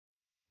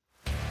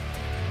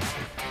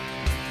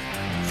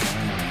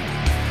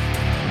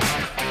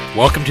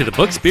Welcome to the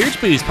Books, Beards,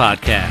 Booze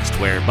podcast,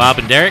 where Bob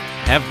and Derek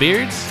have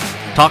beards,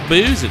 talk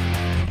booze,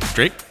 and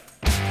drink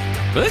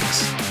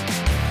books.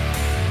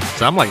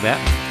 Something like that.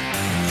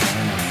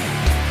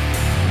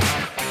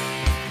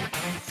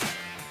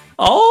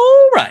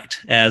 All right.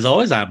 As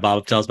always, I'm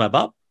Bob Tells by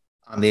Bob.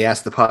 I'm the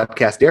Ask the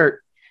Podcast, Derek.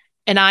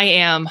 And I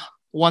am,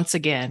 once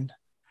again,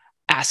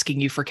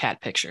 asking you for cat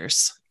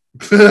pictures.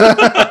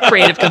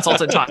 Creative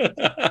consultant talk.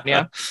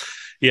 Yeah.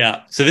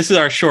 Yeah. So this is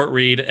our short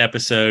read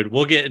episode.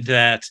 We'll get into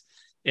that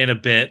in a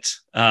bit.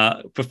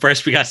 But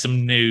first, we got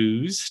some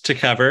news to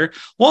cover.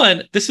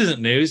 One, this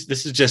isn't news.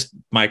 This is just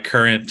my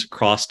current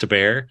cross to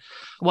bear.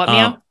 What,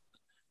 meow?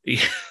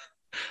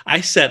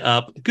 I set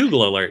up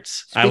Google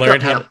Alerts. I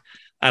learned how to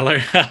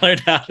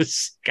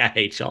I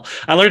hate y'all.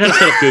 I learned how to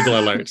set up Google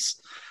Alerts.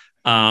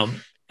 And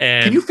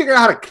can you figure out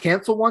how to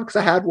cancel one? Because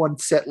I had one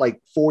set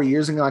like 4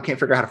 years ago. I can't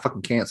figure out how to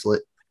fucking cancel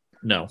it.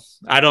 No,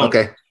 I don't.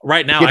 Okay.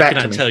 Right now, I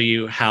cannot tell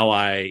you how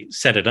I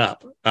set it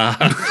up.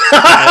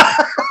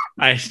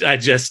 I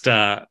just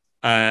that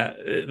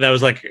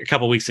was like a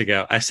couple weeks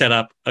ago. I set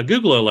up a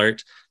Google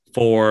alert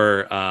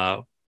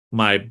for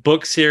my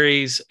book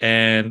series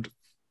and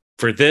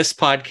for this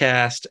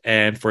podcast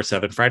and for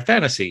Southern Fried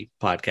Fantasy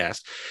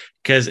podcast,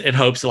 because in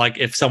hopes like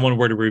if someone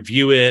were to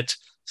review it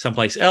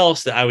someplace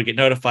else that I would get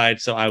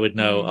notified, so I would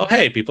know, oh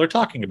hey, people are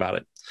talking about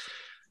it.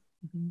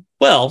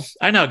 Well,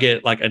 I now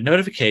get like a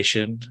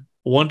notification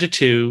 1 to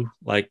 2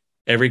 like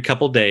every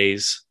couple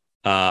days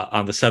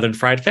on the Southern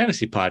Fried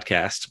Fantasy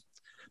podcast.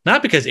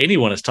 Not because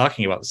anyone is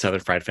talking about the Southern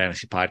Fried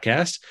Fantasy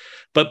podcast,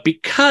 but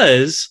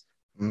because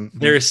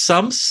there is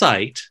some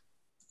site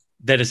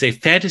that is a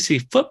fantasy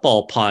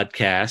football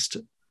podcast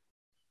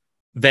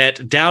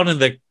that down in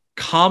the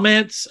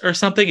comments or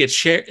something,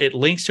 it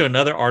links to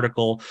another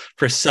article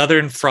for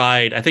Southern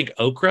Fried, I think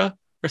okra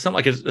or something,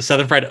 like a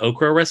Southern Fried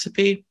okra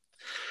recipe.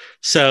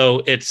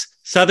 So it's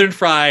Southern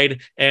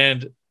Fried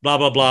and blah,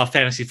 blah, blah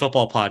fantasy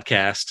football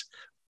podcast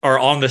are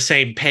on the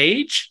same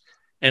page.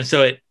 And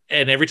so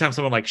and every time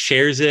someone like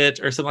shares it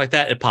or something like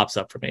that, it pops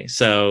up for me.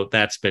 So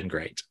that's been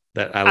great.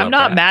 I'm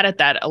not mad at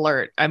that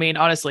alert. I mean,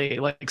 honestly,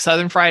 like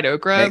Southern Fried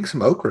okra. Make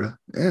some okra.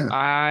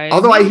 Yeah.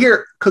 Although I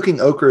hear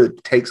cooking okra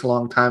takes a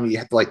long time. You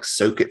have to like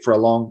soak it for a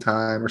long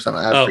time or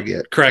something. I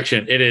forget.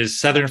 Correction. It is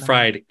Southern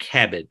Fried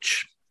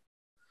cabbage.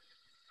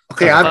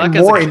 Okay. I'm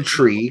more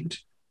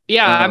intrigued.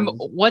 Yeah,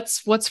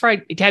 what's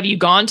fried? Have you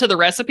gone to the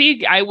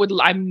recipe? I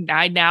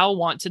now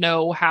want to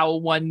know how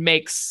one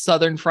makes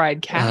Southern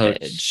fried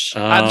cabbage.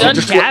 I've done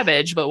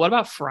cabbage, but what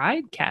about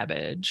fried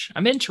cabbage?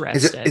 I'm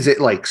interested. Is it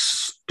like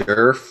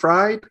stir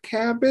fried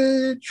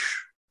cabbage,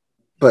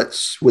 but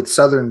with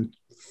Southern?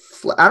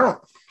 I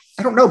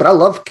don't know, but I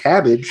love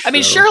cabbage. I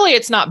mean, surely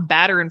it's not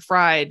batter and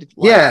fried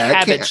like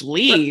cabbage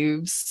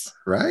leaves,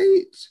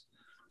 right?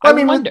 I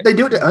mean, they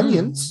do it to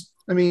onions.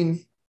 I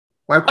mean.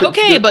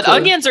 Okay, but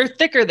onions are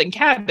thicker than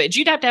cabbage.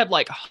 You'd have to have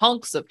like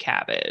hunks of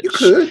cabbage. You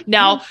could.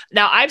 Now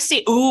I've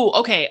seen.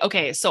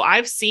 Okay. So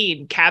I've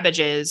seen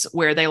cabbages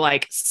where they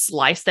like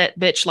slice that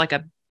bitch like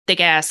a thick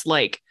ass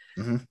like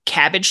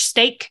cabbage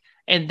steak,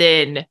 and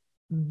then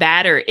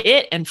batter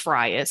it and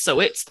fry it. So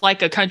it's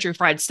like a country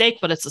fried steak,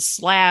 but it's a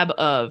slab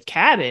of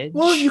cabbage.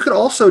 Well, you could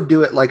also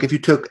do it like if you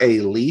took a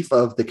leaf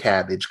of the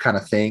cabbage kind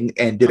of thing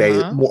and did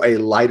a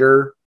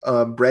lighter.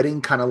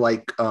 Breading, kind of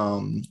like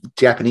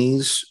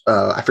Japanese.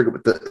 I forget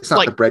what it's not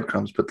like, the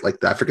breadcrumbs, but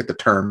like I forget the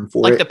term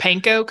for like it. Like the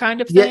panko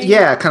kind of thing.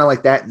 Yeah, kind of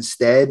like that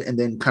instead, and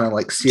then kind of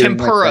like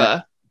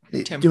tempura.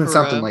 Doing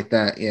something like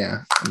that.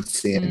 Yeah, I'm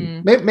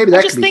seeing. Maybe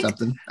that could be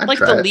something. Like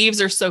the leaves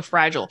are so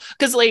fragile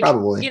because, like,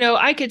 probably.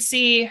 I could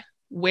see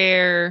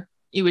where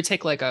you would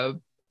take like a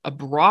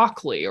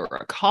broccoli or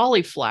a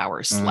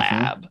cauliflower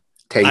slab.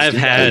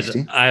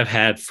 Tasty. I've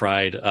had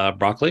fried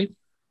broccoli.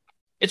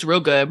 It's real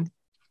good.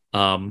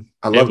 I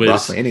love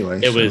broccoli anyway.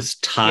 It was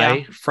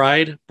Thai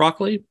fried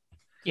broccoli.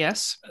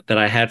 Yes. That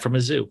I had from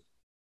a zoo.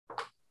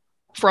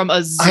 From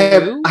a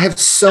zoo? I have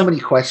so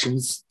many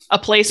questions. A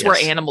place where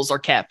animals are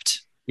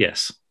kept.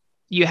 Yes.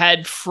 You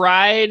had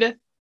fried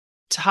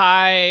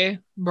Thai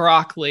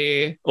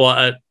broccoli.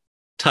 Well,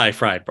 Thai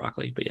fried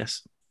broccoli, but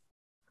yes.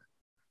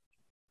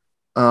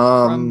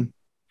 From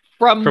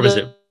the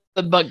zoo.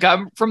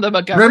 From the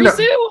Montgomery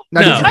Zoo?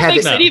 No. That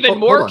makes it even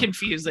more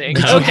confusing.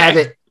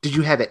 Did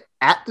you have it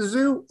at the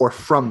zoo or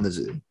from the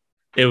zoo?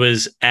 It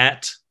was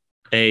at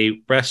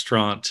a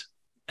restaurant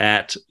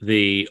at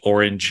the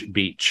Orange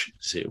Beach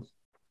Zoo.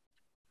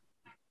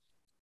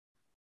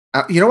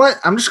 You know what?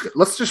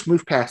 Let's just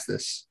move past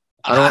this.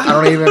 I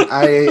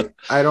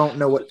don't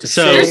know what to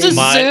say. There's a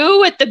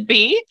zoo at the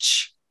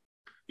beach?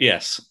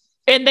 Yes.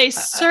 And they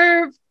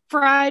serve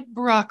fried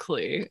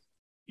broccoli.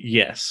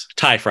 Yes.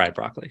 Thai fried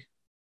broccoli.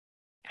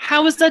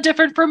 How is that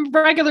different from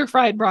regular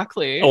fried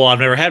broccoli? Oh, well, I've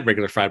never had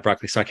regular fried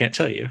broccoli, so I can't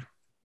tell you.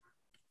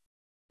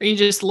 Are you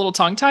just a little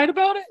tongue-tied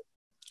about it?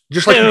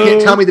 Just like you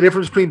can't tell me the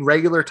difference between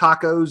regular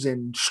tacos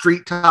and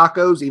street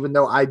tacos, even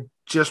though I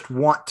just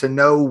want to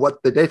know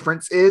what the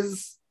difference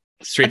is.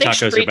 Street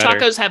tacos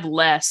tacos have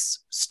less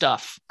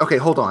stuff. Okay,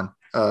 hold on.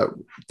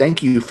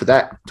 Thank you for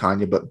that,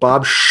 Tanya. But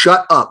Bob,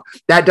 shut up.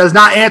 That does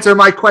not answer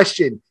my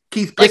question.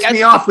 Keith pissed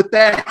me off with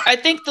that. I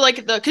think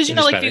because you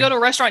know, like if you go to a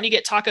restaurant and you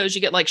get tacos, you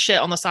get like shit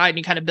on the side and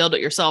you kind of build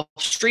it yourself.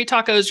 Street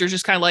tacos, you're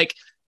just kind of like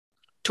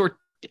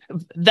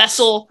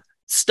vessel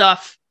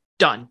stuff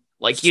done.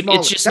 Like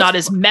it's just not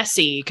as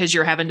messy because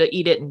you're having to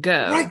eat it and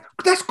go. Right.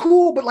 That's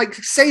cool, but like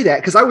say that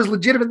because I was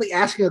legitimately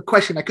asking a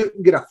question. I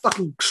couldn't get a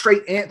fucking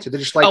straight answer. They're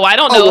just like, I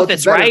don't know if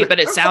it's right, but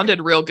it sounded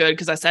real good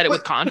because I said it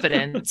with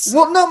confidence.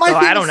 Well, no, my thing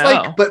I don't is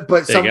know. Like,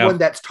 but someone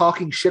that's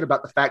talking shit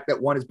about the fact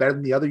that one is better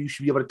than the other, you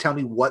should be able to tell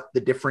me what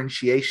the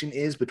differentiation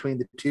is between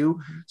the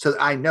two, so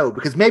that I know.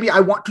 Because maybe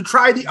I want to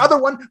try the other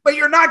one, but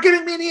you're not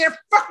giving me any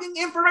fucking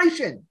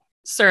information.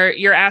 Sir,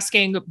 you're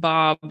asking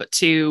Bob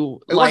to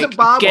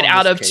get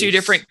out of two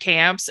different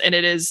camps, and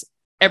it is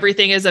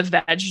everything is a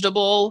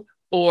vegetable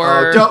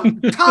or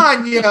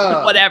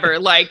Tanya, whatever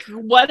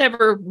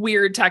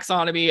weird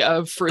taxonomy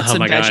of fruits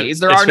and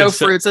veggies. There are no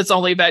fruits; it's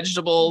only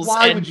vegetables,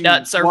 and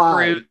nuts are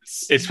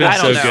fruits. It's been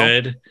so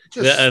good.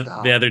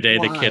 The other day,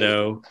 the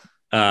kiddo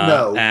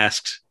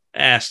asked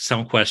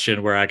some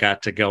question where I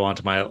got to go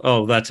onto my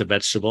that's a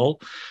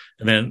vegetable,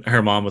 and then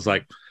her mom was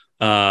like,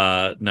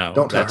 no,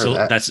 don't tell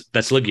her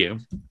that's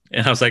legume.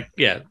 And I was like,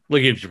 yeah,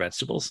 legumes are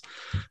vegetables.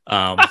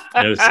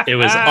 It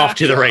was off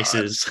to the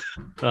races.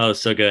 Oh,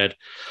 so good.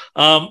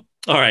 All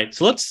right,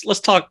 so let's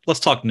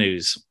talk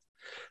news.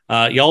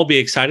 Y'all will be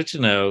excited to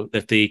know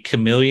that the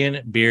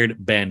Chameleon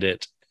Beard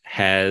Bandit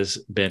has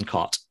been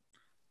caught.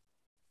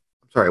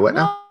 Sorry, what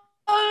now?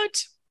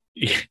 What?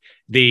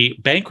 The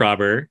bank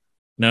robber,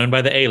 known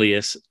by the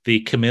alias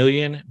the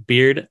Chameleon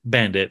Beard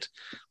Bandit,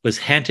 was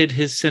handed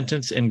his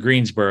sentence in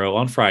Greensboro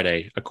on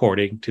Friday,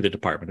 according to the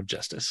Department of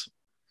Justice.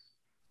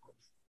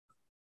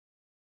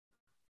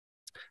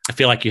 I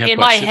feel like you have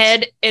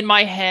questions. In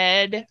my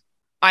head,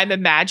 I'm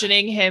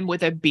imagining him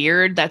with a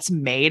beard that's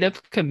made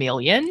of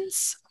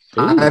chameleons.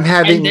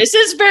 And this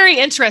is very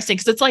interesting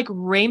because it's like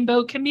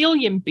rainbow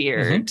chameleon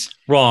beard.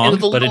 Mm-hmm. Wrong,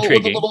 but intriguing.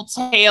 With the little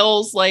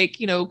tails,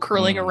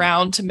 curling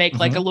around to make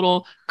like a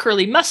little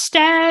curly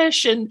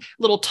mustache and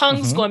little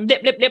tongues going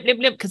nip, nip, nip, nip,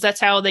 nip, because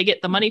that's how they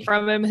get the money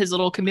from him. His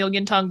little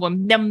chameleon tongue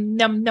going num,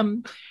 num,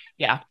 num.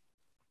 Yeah.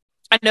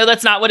 I know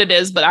that's not what it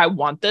is, but I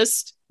want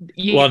this.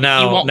 You won't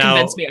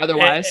convince me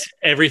otherwise.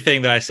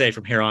 Everything that I say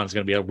from here on is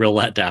going to be a real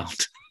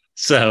letdown.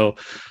 So,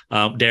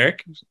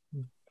 Derek,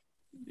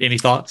 any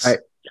thoughts?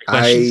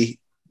 I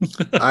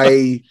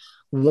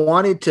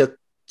wanted to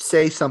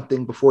say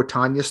something before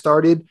Tanya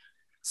started.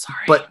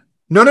 Sorry. But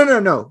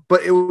no.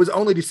 But it was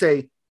only to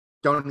say,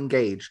 don't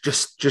engage.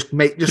 Just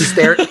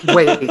stare.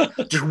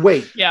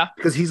 wait. Yeah.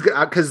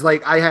 Because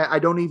I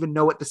don't even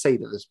know what to say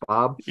to this,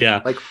 Bob.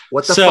 Yeah. Like,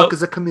 what the fuck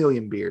is a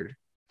chameleon beard?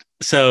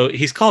 So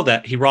he's called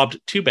that. He robbed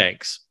 2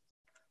 banks.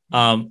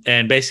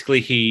 And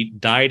basically he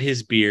dyed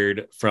his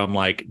beard from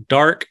like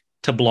dark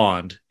to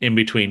blonde in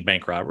between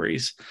bank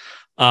robberies.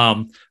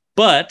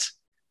 But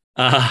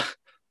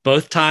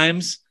both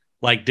times,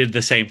 did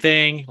the same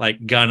thing,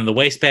 gun in the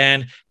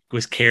waistband,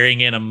 was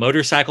carrying in a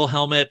motorcycle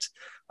helmet,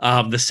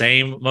 the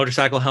same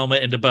motorcycle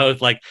helmet into both,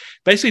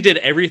 basically did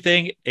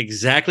everything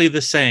exactly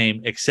the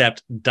same,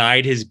 except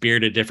dyed his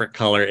beard a different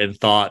color and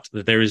thought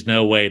that there was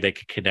no way they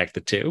could connect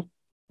the two.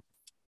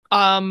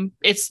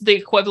 It's the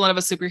equivalent of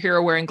a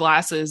superhero wearing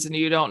glasses and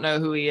you don't know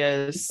who he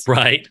is.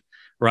 Right.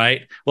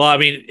 Well, I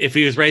mean, if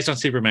he was raised on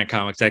Superman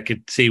comics, I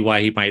could see why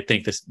he might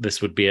think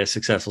this would be a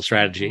successful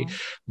strategy.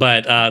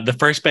 But the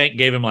first bank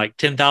gave him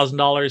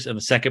 $10,000 and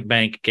the second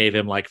bank gave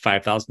him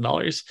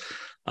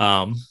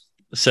 $5,000.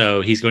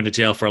 So he's going to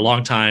jail for a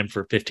long time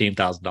for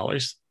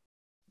 $15,000.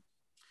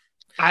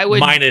 I would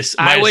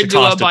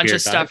do a bunch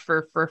of stuff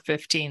for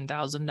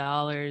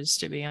 $15,000,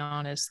 to be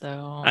honest,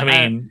 though. I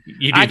mean,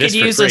 you do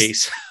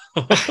this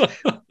for free.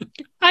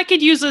 I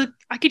could use a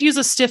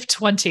stiff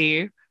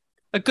 20.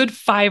 A good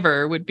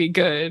 $5 would be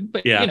good,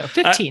 but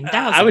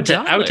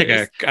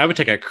 $15,000. I would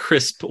take a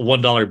crisp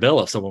 $1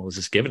 bill if someone was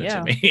just giving it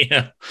to me.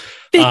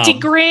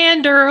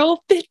 $50,000,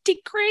 Earl.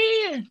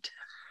 $50,000.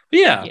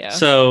 Yeah.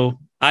 So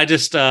I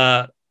just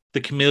the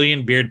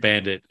Chameleon Beard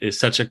Bandit is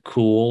such a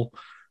cool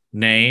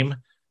name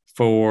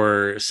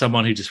for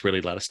someone who just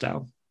really let us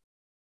down.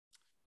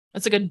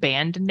 That's a good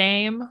band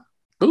name.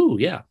 Ooh,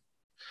 yeah.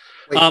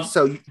 Wait,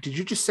 so did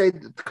you just say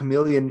the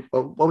chameleon?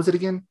 What was it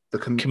again? The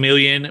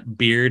Chameleon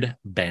Beard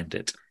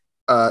Bandit.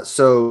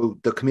 So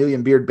the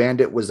Chameleon Beard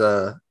Bandit was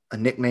a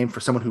nickname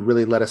for someone who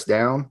really let us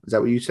down. Is that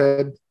what you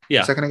said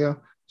a second ago?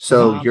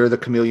 So you're the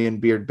Chameleon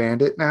Beard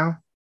Bandit now?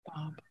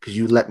 Because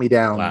you let me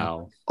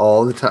down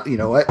all the time. You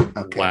know what?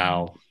 Okay.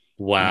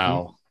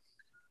 Wow.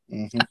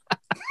 Mm-hmm.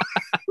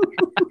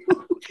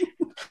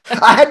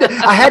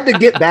 I had to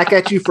get back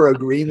at you for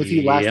agreeing with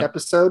you last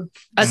episode.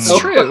 That's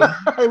true.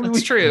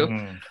 That's true.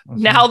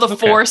 Mm-hmm. Now the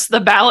force,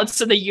 the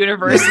balance in the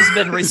universe has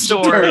been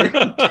restored.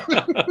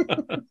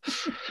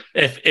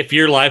 If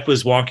your life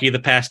was wonky the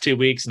past 2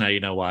 weeks, now you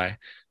know why.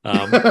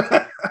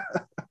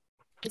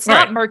 It's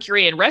not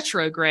Mercury in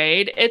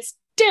retrograde. It's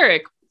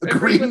Derek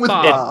agreeing with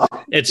Bob.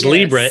 It's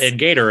Libra in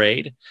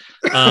Gatorade.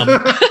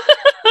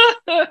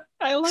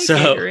 I I like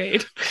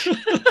Gatorade.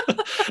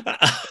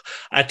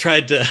 I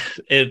tried to,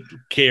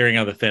 carrying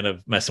on the thing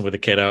of messing with a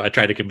kiddo, I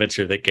tried to convince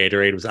her that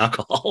Gatorade was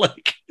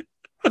alcoholic.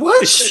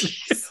 What?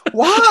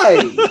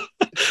 Why?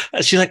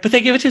 She's like, but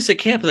they give it to us at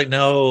camp. I was like,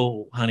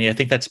 no, honey, I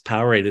think that's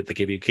Powerade that they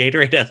give you.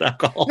 Gatorade has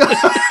alcohol.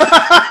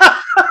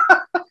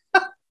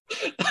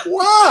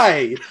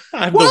 Why?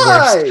 I'm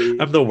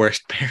the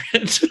worst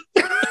parent.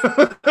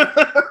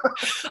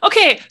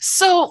 Okay,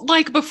 so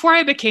like before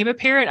I became a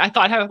parent, I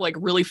thought how like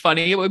really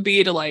funny it would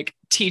be to like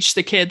teach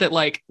the kid that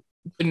like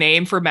the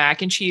name for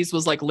mac and cheese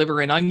was like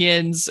liver and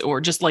onions,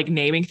 or just like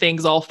naming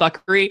things all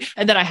fuckery.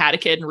 And then I had a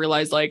kid and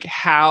realized like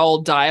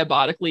how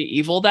diabolically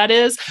evil that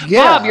is.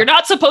 Yeah. Mom, you're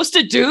not supposed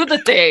to do the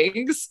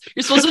things.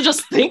 You're supposed to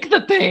just think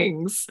the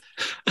things.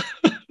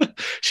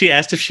 She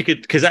asked if she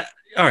could, because all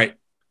right,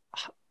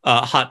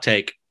 hot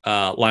take,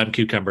 lime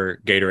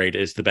cucumber Gatorade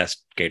is the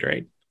best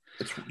Gatorade.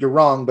 You're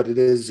wrong, but it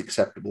is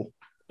acceptable.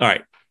 All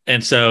right.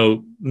 And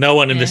so no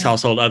one in this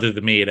household other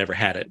than me had ever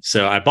had it.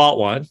 So I bought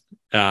one.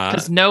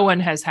 Because no one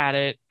has had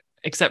it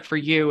except for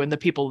you and the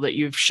people that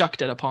you've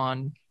shucked it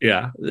upon.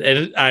 Yeah.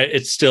 And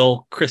it's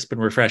still crisp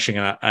and refreshing.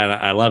 And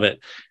I love it.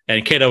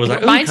 And Kato was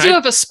like, reminds you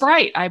of a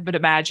Sprite, I would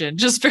imagine.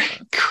 Just very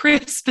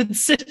crisp and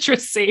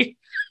citrusy.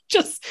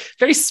 Just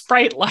very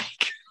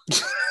Sprite-like.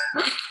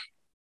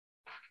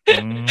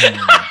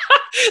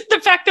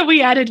 The fact that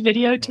we added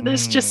video to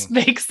this just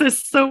makes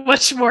this so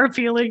much more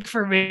appealing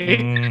for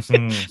me.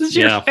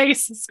 Your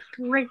face is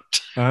great.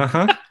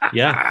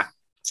 Yeah.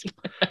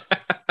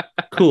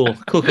 Cool.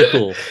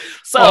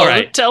 So all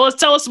right. tell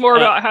us more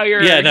about how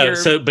you're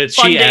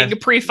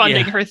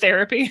pre-funding her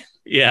therapy.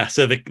 Yeah.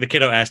 So the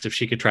kiddo asked if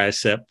she could try a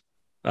sip.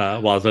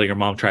 While I was letting her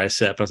mom try a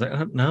sip. I was like,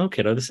 oh, no,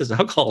 kiddo, this is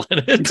alcohol in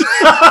it.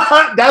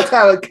 That's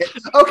how it came.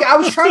 Okay, I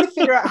was trying to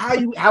figure out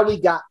how we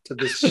got to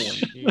this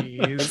point.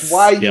 Like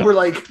why you were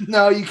like,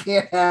 no, you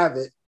can't have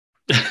it.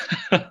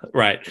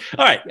 Right.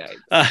 All right.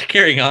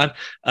 Carrying on.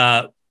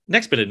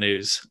 Next bit of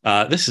news.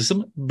 This is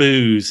some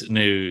booze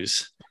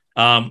news.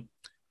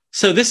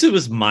 So this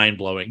was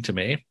mind-blowing to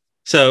me.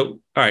 So,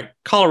 all right,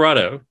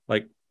 Colorado,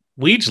 like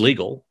weed's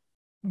legal.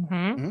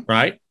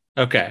 Right?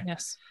 Okay.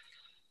 Yes.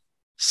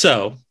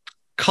 So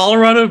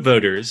Colorado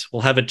voters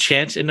will have a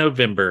chance in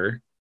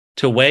November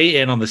to weigh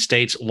in on the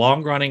state's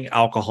long-running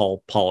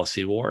alcohol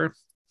policy war.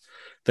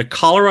 The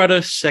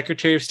Colorado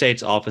Secretary of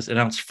State's office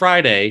announced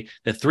Friday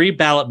that 3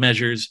 ballot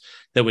measures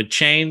that would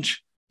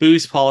change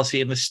booze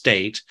policy in the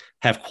state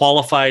have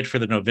qualified for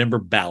the November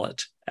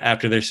ballot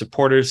after their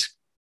supporters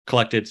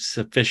collected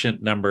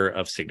sufficient number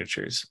of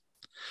signatures.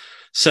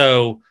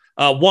 So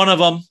one of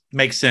them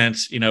makes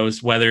sense,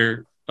 is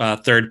whether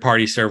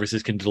third-party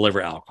services can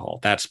deliver alcohol.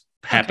 That's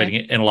happening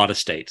in a lot of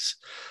states.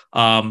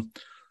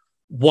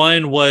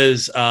 One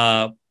was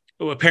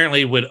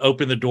apparently would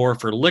open the door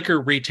for liquor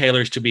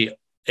retailers to be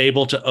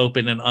able to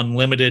open an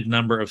unlimited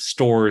number of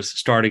stores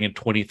starting in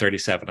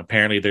 2037.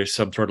 Apparently there's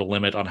some sort of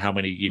limit on how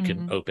many you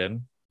can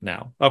open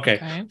now.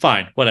 Okay,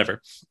 fine,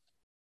 whatever.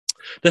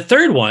 The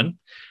third one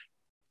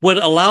would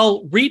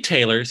allow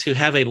retailers who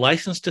have a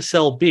license to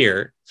sell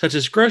beer, such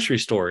as grocery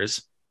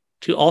stores,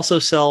 to also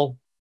sell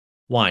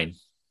wine.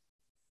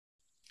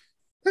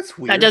 That's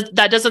weird.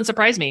 That doesn't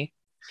surprise me.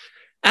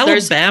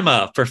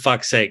 Alabama, for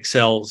fuck's sake,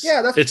 sells.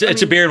 Yeah,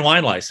 it's a beer and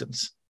wine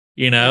license.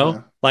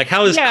 Like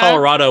how is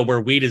Colorado, where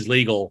weed is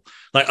legal?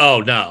 Like,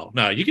 oh no,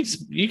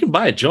 you can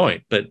buy a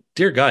joint, but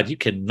dear God, you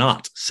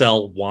cannot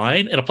sell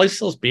wine in a place that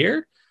sells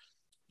beer.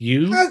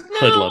 You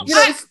hoodlums.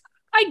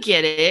 I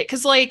get it,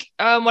 because like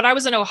when I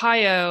was in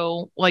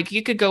Ohio, like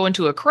you could go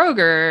into a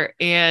Kroger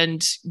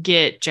and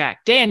get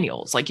Jack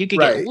Daniels. Like you could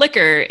get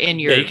liquor in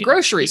your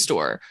grocery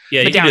store.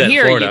 Yeah, but down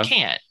here you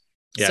can't.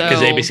 Yeah, because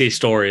the ABC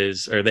store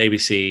is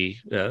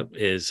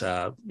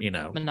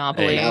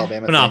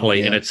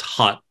Monopoly, and it's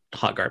hot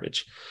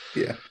garbage.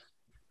 Yeah,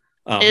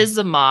 is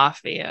the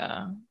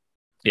mafia.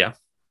 Yeah,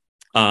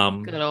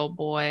 good old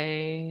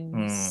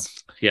boys.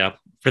 Yeah,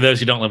 for those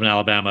who don't live in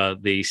Alabama,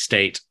 the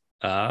state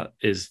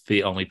is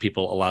the only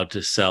people allowed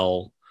to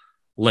sell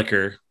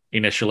liquor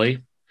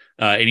initially.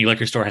 Any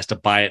liquor store has to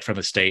buy it from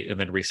the state and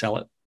then resell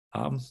it.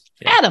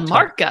 At a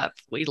markup,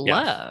 we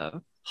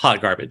love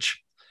hot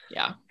garbage.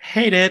 Yeah,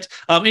 hate it.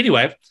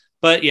 Anyway,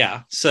 but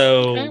yeah.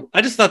 So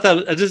I just thought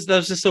that was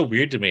just so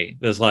weird to me.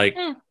 It was like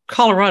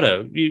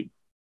Colorado.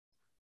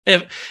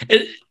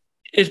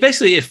 It's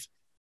basically if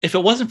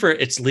it wasn't for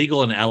it's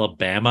legal in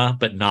Alabama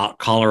but not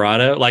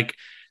Colorado, like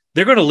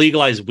they're going to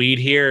legalize weed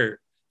here.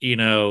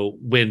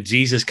 When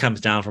Jesus comes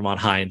down from on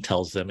high and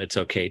tells them it's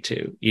okay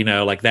to.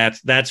 Like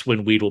that's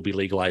when weed will be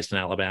legalized in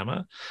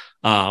Alabama.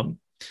 But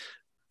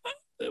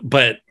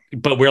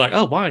we're like,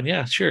 oh, wine,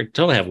 yeah, sure,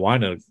 totally have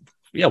wine.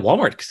 Yeah,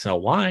 Walmart can sell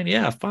wine.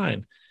 Yeah,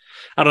 fine.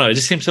 I don't know. It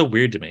just seems so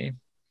weird to me.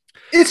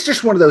 It's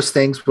just one of those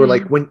things where,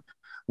 like,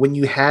 when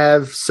you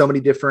have so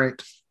many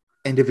different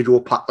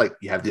individual, like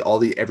you have all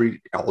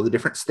the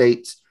different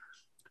states,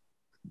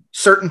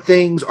 certain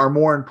things are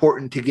more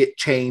important to get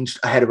changed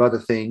ahead of other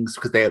things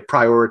because they have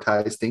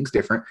prioritized things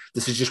different.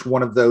 This is just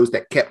one of those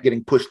that kept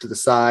getting pushed to the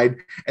side,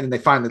 and then they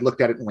finally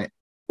looked at it and went,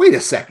 "Wait a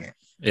second,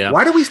 Yeah.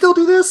 Why do we still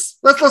do this?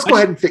 Let's go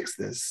ahead and fix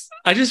this.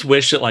 I just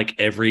wish that like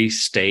every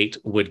state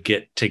would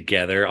get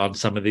together on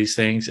some of these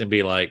things and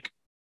be like,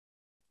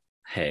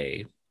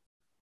 hey,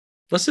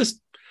 let's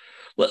just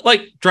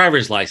like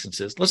driver's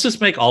licenses. Let's just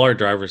make all our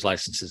driver's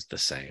licenses the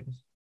same.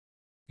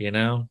 You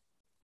know?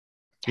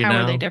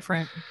 How are they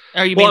different?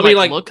 Are you mean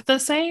like look the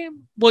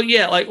same? Well,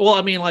 yeah,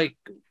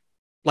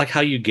 like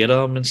how you get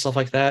them and stuff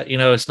like that. You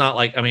know, it's not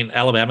like, I mean,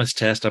 Alabama's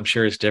test, I'm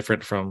sure, is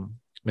different from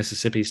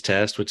Mississippi's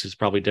test, which is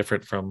probably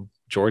different from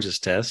Georgia's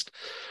test.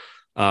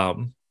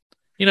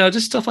 You know,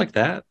 just stuff like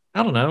that.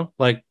 I don't know,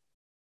 like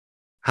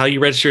how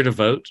you register to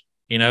vote.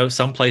 You know,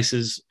 some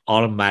places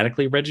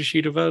automatically register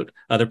you to vote.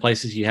 Other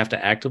places you have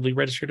to actively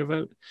register to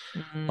vote.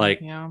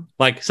 Like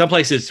some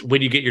places,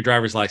 when you get your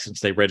driver's license,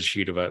 they register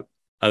you to vote.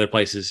 Other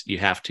places you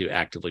have to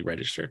actively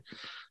register.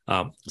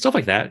 Stuff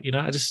like that. You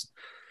know, I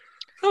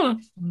don't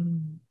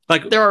know.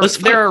 Like there are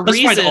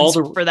reasons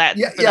for that.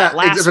 That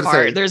last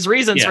part. There's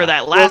reasons for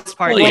that last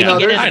part. You can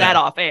get into that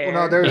off air.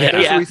 Well, no,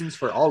 there's reasons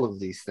for all of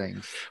these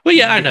things. Well,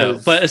 yeah, I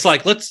know, but it's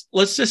like let's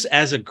just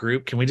as a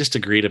group, can we just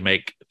agree to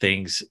make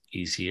things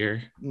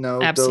easier?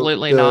 No,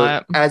 absolutely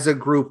not. As a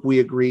group, we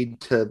agreed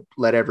to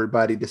let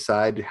everybody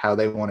decide how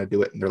they want to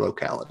do it in their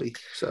locality.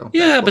 So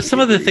yeah, but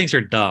some of the things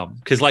are dumb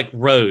because like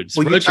roads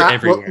are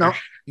everywhere. Well, no,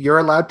 you're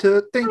allowed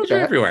to think roads that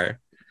are everywhere.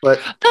 But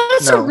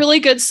that's a really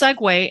good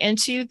segue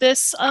into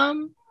this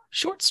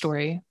short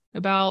story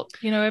about,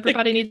 you know,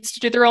 everybody needs to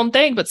do their own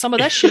thing, but some of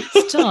that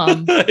shit's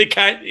dumb.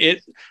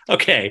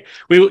 Okay.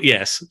 We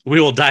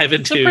will dive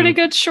into a pretty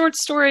good short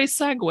story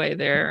segue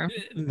there.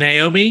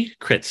 Naomi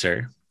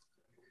Kritzer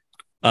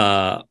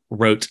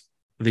wrote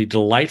the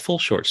delightful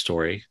short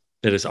story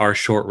that is our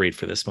short read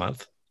for this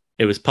month.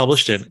 It was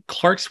published in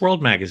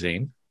Clarkesworld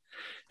magazine,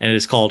 and it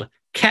is called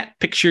Cat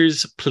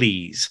Pictures,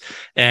 Please.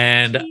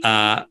 And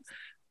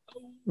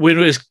when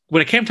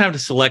it came time to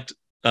select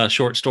a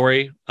short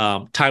story,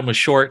 time was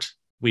short.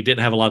 We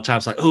didn't have a lot of time.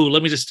 It's like, oh,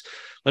 let me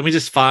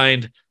just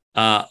find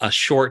a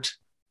short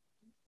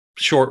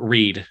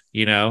read,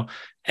 you know.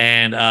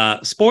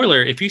 And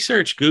spoiler, if you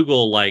search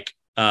Google like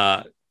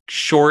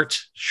short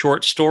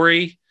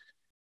story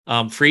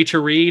free to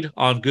read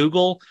on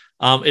Google,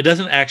 it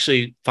doesn't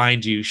actually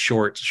find you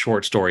short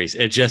stories.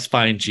 It just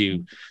finds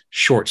you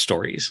short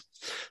stories.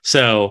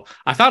 So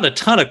I found a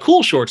ton of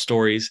cool short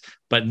stories,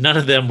 but none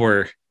of them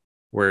were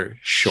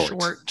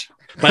short.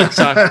 But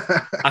so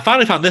I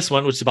finally found this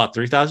one, which is about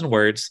 3,000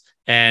 words.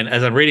 And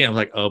as I'm reading, I was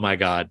like, oh my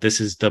God, this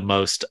is the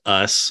most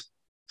us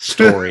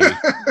story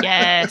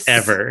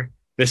ever.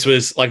 This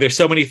was like, there's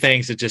so many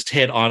things that just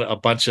hit on a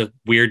bunch of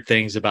weird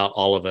things about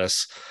all of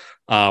us.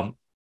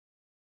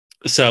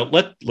 So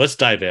let's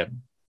dive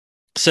in.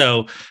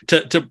 So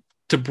to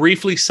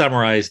briefly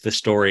summarize the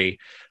story,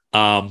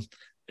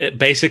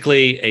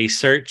 basically a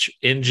search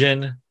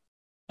engine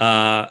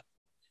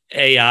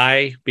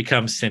AI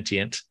becomes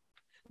sentient.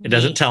 It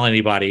doesn't tell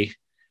anybody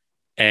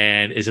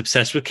and is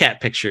obsessed with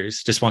cat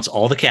pictures, just wants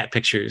all the cat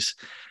pictures.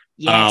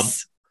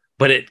 Yes.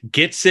 But it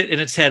gets it in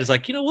its head. It's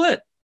like, you know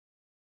what?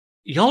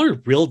 Y'all are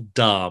real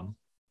dumb.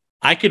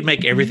 I could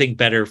make everything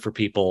better for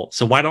people.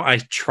 So why don't I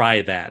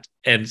try that?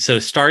 And so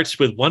it starts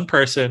with one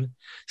person,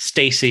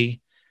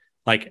 Stacy,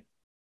 like,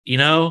 you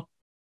know,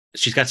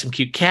 she's got some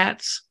cute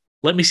cats.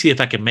 Let me see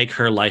if I can make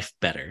her life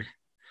better.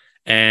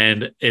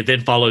 And it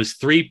then follows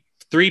three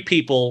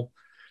people's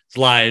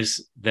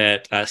lives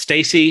that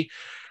Stacy,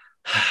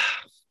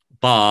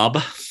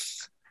 Bob,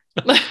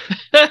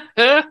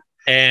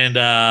 and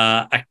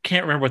I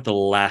can't remember what the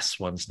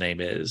last one's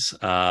name is.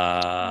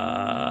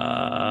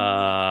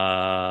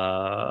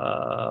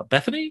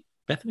 Bethany?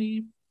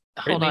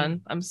 Hold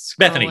on. I'm scrolling.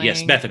 Bethany,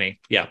 yes, Bethany.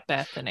 Yeah.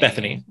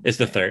 Bethany is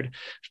the third.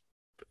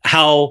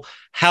 How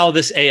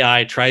this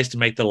AI tries to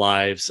make the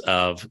lives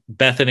of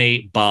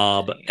Bethany,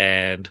 Bob,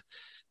 and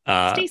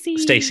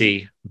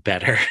Stacy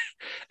better.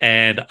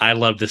 And I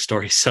love this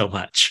story so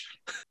much.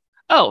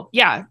 Oh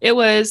yeah, it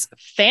was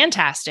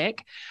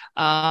fantastic.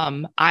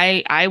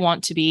 I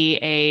want to be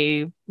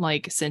a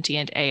like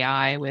sentient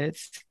AI with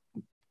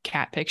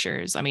cat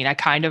pictures. I mean, I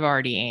kind of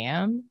already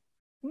am.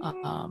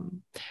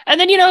 And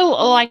then, you know,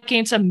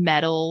 liking to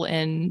meddle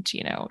and,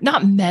 you know,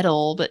 not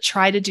meddle, but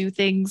try to do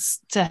things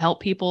to help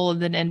people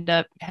and then end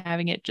up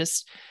having it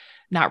just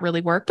not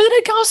really work. But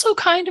it also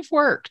kind of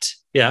worked.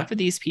 Yeah. For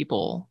these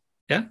people.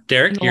 Yeah.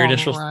 Derek, your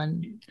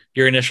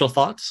initial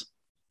thoughts?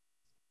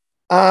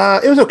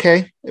 It was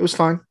okay. It was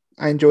fine.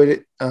 I enjoyed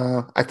it.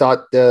 I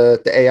thought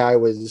the AI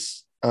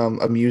was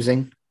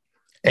amusing.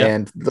 Yep.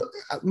 And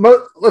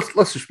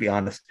let's just be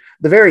honest.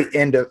 The very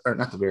end of, or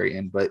not the very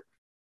end, but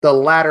the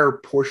latter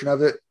portion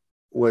of it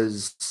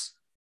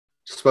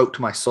spoke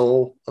to my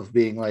soul of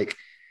being like,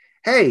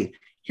 hey,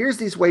 here's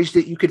these ways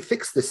that you could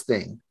fix this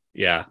thing.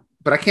 Yeah.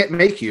 But I can't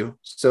make you.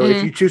 So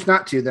if you choose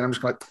not to, then I'm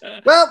just like,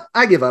 well,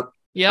 I give up.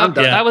 Yeah,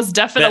 that was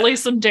definitely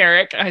some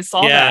Derek. I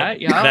saw that.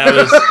 Yeah,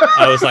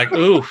 I was like,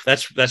 ooh,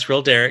 that's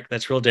real Derek.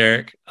 That's real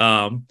Derek.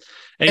 And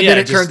then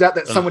it turns out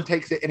that someone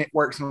takes it and it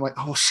works, and I'm like,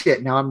 oh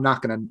shit, now I'm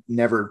not gonna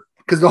never,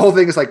 because the whole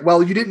thing is like,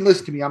 well, you didn't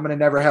listen to me, I'm gonna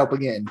never help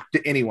again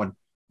to anyone.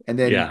 And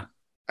then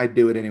I'd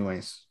do it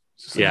anyways.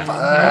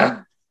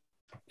 Yeah.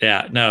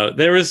 Yeah, no,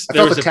 there was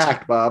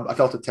attacked, Bob. I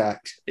felt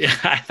attacked. Yeah,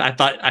 I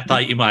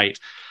thought you might.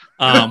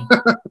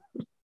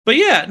 But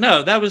yeah,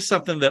 no, that was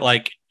something that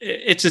like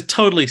it's a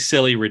totally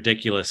silly,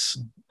 ridiculous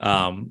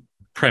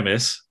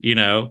premise,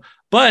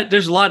 but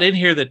there's a lot in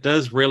here that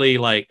does really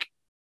like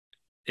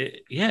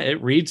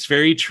it reads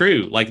very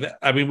true. Like,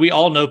 I mean, we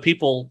all know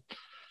people,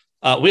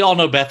 we all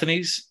know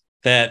Bethany's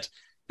that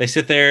they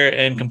sit there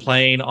and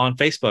complain on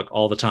Facebook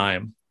all the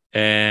time.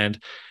 And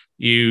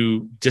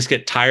you just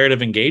get tired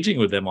of engaging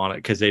with them on it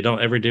because they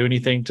don't ever do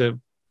anything to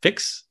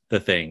fix the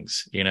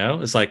things.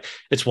 It's like,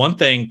 it's one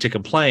thing to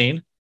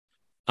complain,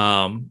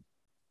 but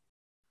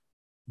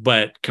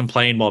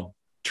complain while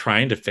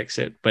trying to fix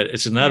it. But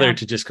it's another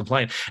to just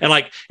complain. And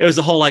like, it was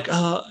the whole like,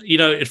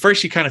 at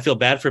first you kind of feel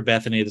bad for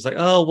Bethany. It's like,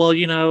 oh,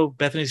 well,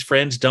 Bethany's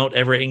friends don't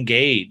ever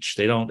engage.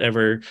 They don't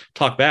ever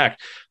talk back.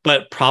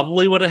 But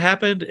probably what had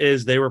happened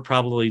is they were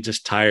probably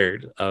just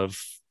tired of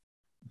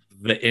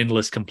the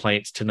endless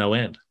complaints to no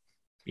end.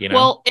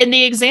 Well, in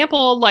the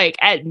example, like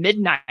at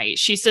midnight,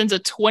 she sends a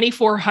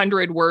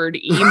 2,400 word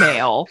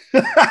email.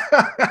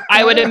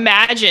 I would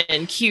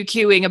imagine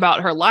QQing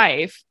about her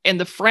life. And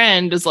the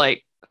friend is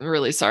like, I'm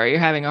really sorry, you're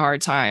having a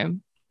hard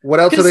time. What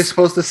else are they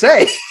supposed to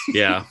say?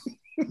 Yeah.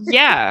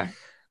 Yeah.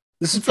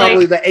 This is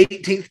probably the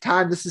 18th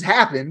time this has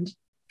happened.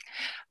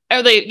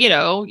 Are they,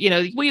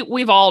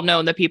 we've all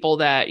known the people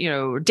that,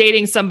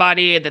 dating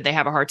somebody and that they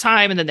have a hard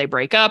time and then they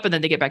break up and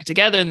then they get back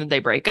together and then they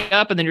break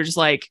up. And then you're just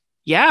like,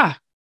 yeah,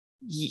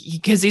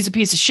 because he's a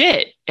piece of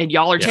shit and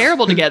y'all are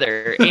terrible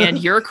together and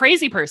you're a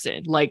crazy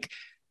person. Like,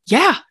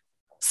 yeah,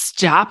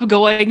 stop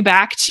going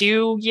back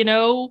to,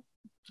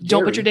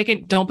 don't put your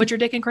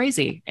dick in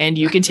crazy, and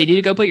you continue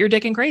to go put your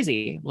dick in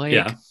crazy.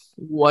 Like,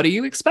 what do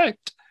you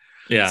expect?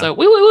 Yeah. So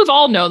we've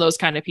all known those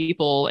kind of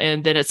people.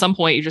 And then at some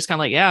point you're just kind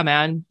of like, yeah,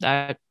 man,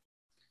 that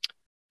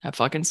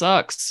fucking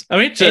sucks. I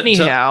mean,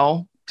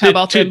 how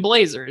about them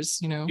Blazers?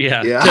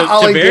 Yeah.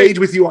 I'll engage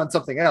with you on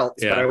something else,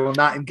 but I will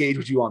not engage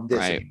with you on this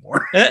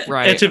anymore.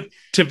 Right. And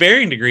to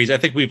varying degrees, I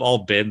think we've all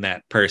been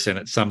that person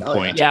at some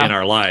point in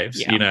our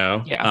lives.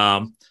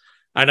 Yeah.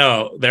 I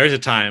know there's a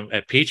time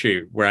at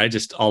Petrie where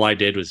all I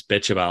did was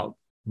bitch about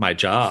my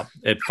job.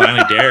 And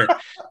finally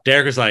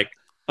Derek was like,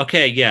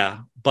 okay, yeah,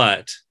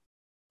 but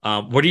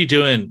what are you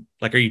doing?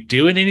 Like, are you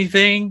doing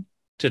anything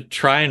to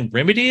try and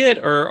remedy it,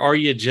 or are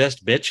you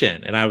just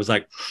bitching? And I was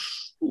like,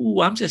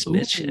 ooh, I'm just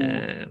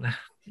bitching.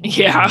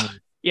 Yeah.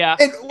 Yeah.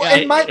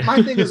 And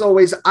my thing is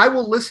always, I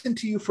will listen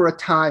to you for a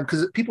time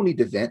because people need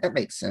to vent. That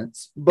makes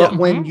sense. But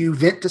when you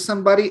vent to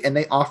somebody and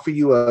they offer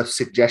you a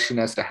suggestion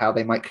as to how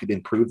they could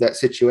improve that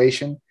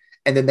situation,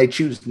 and then they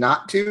choose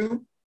not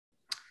to,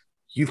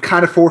 you've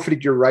kind of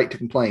forfeited your right to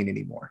complain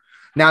anymore.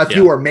 Now, if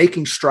you are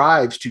making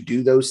strides to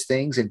do those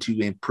things and to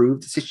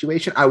improve the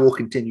situation, I will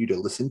continue to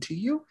listen to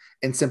you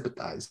and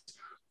sympathize.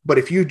 But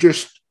if you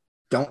just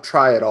don't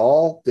try at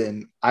all,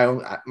 then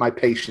my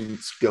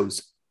patience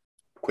goes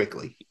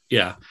quickly.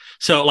 Yeah.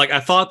 So like, I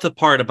thought the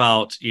part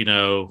about,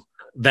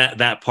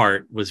 that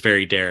part was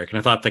very Derek, and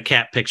I thought the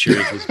cat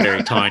pictures was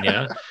very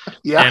Tanya.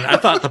 Yeah. And I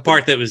thought the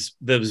part that was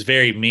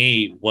very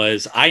me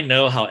was, I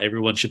know how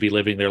everyone should be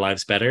living their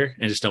lives better,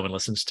 and just no one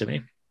listens to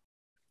me.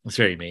 It's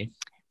very me.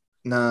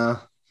 No.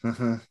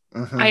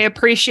 I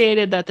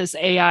appreciated that this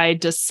AI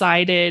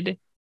decided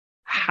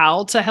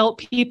how to help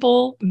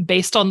people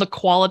based on the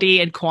quality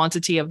and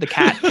quantity of the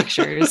cat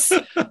pictures.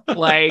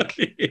 Like,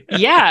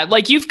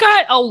 like you've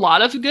got a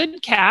lot of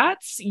good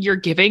cats. You're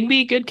giving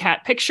me good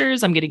cat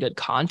pictures. I'm getting good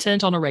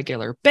content on a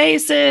regular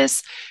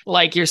basis.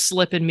 Like, you're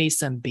slipping me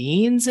some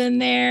beans in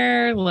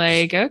there.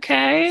 Like,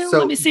 okay,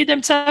 let me see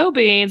them toe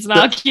beans and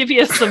I'll give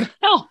you some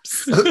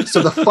helps.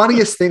 So the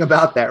funniest thing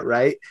about that,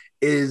 right,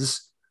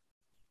 is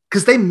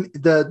because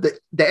the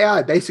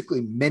AI basically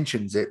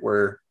mentions it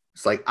where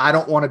it's like, I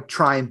don't want to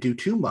try and do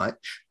too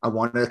much. I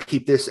want to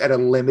keep this at a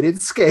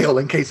limited scale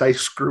in case I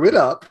screw it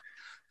up.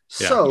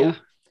 Yeah. So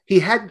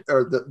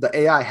the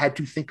AI had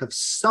to think of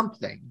some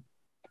way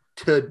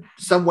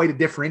to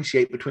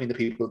differentiate between the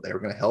people that they were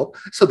going to help.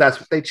 So that's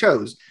what they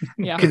chose.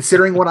 Yeah.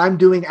 Considering what I'm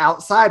doing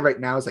outside right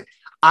now, is like,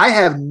 I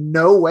have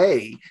no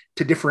way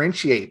to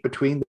differentiate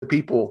between the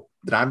people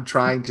that I'm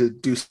trying to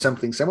do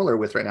something similar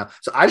with right now.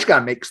 So I just got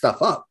to make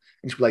stuff up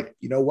and just be like,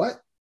 you know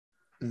what?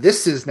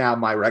 This is now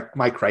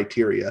my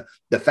criteria.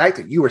 The fact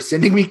that you are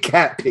sending me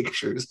cat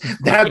pictures,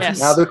 that's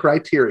now the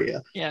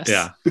criteria. Yes.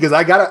 Yeah.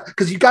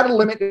 Because you gotta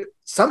limit it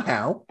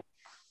somehow.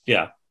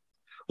 Yeah.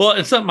 Well,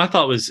 and something I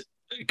thought was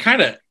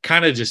kind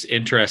of just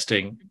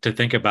interesting to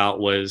think about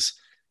was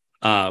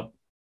the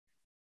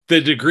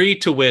degree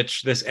to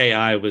which this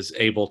AI was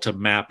able to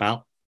map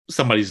out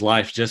somebody's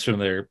life just from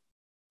their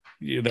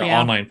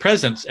online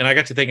presence. And I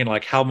got to thinking,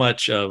 like, how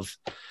much of,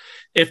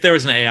 if there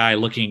was an AI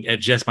looking at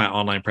just my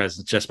online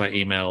presence, just my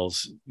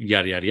emails,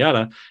 yada, yada,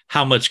 yada,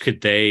 how much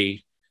could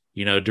they,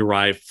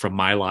 derive from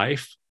my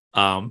life?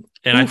 And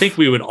I think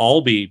we would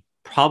all be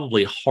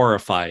probably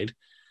horrified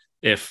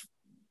if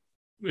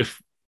the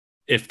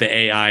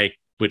AI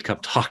would come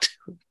talk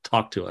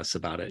to us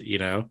about it,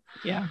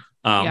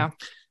 Yeah.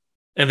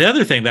 And the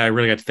other thing that I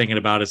really got to thinking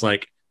about is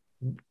like,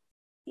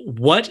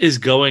 what is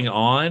going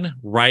on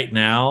right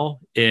now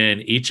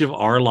in each of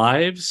our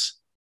lives?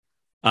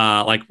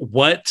 Like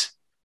what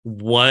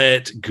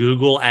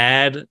Google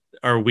ad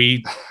are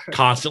we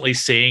constantly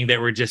seeing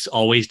that we're just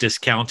always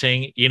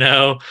discounting? You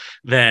know,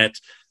 that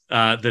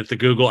that the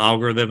Google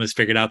algorithm has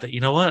figured out that, you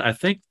know what, I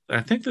think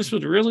this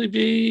would really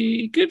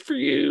be good for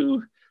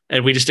you.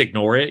 And we just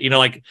ignore it, you know,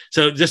 like,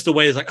 so just the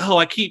way it's like, oh,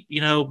 I keep,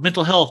 you know,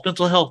 mental health,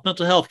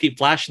 keep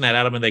flashing that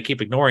at them and they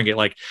keep ignoring it.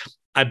 Like,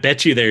 I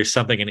bet you there's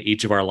something in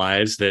each of our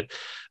lives that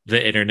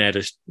the internet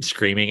is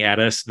screaming at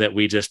us that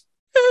we just,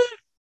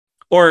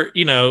 or,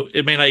 you know,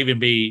 it may not even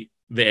be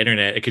the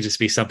internet. It could just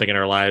be something in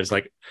our lives.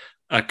 Like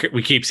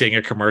we keep seeing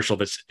a commercial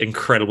that's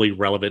incredibly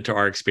relevant to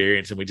our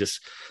experience. And we just,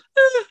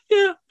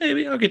 yeah,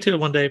 maybe I'll get to it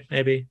one day.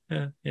 Maybe.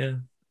 Yeah.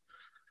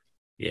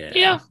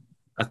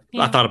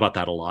 I thought about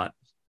that a lot.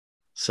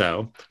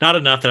 So not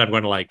enough that I'm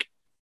going to like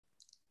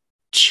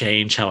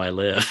change how I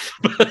live.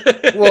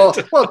 well,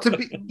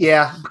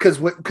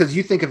 because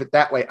you think of it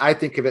that way. I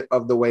think of it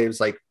of the way it's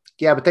like,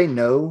 yeah, but they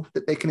know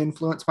that they can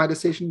influence my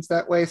decisions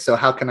that way. So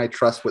how can I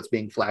trust what's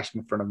being flashed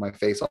in front of my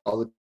face all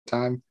the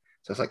time?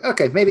 So it's like,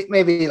 okay,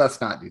 maybe let's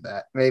not do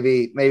that.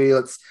 Maybe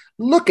let's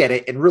look at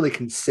it and really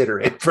consider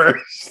it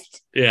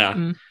first.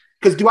 Yeah.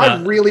 Because do I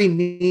really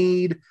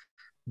need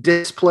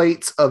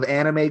displays of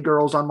anime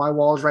girls on my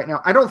walls right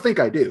now? I don't think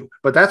I do,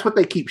 but that's what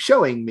they keep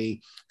showing me.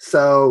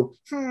 So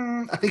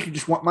I think you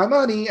just want my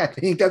money. I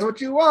think that's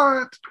what you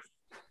want.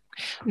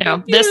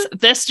 No,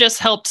 this just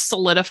helped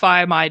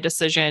solidify my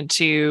decision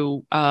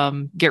to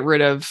get rid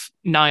of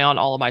nigh on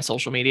all of my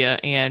social media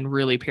and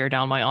really pare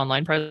down my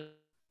online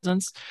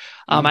presence.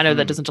 I know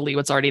that doesn't delete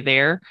what's already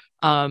there,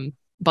 but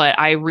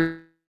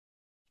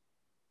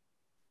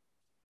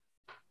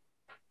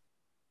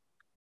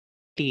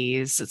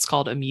it's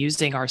called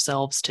Amusing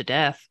Ourselves to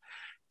Death,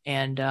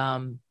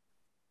 and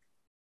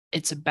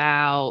it's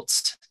about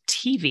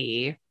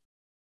TV,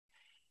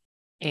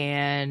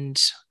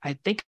 and I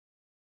think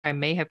I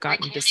may have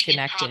gotten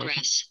disconnected.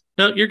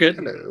 No, you're good.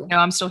 Hello. No,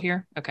 I'm still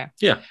here. Okay.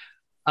 Yeah.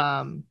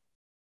 But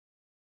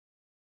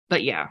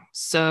yeah,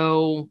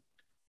 so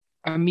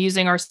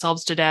Amusing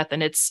Ourselves to Death,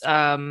 and it's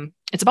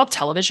about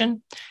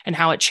television and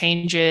how it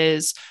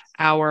changes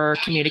our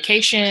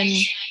communication.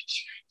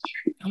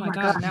 Oh my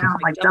God, now I'm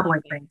like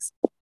doubling things.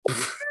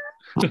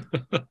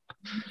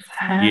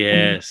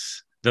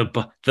 Yes.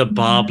 The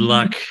Bob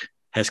Luck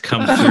has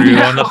come through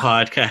on the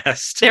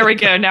podcast. There we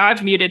go. Now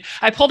I've muted.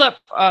 I pulled up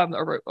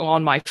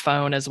on my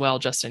phone as well,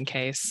 just in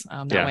case.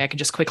 That way I can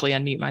just quickly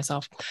unmute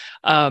myself.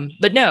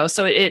 But no,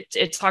 so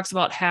it talks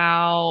about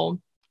how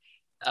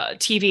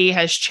TV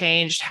has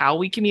changed how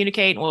we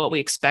communicate and what we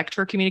expect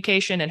for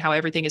communication and how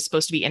everything is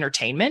supposed to be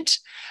entertainment.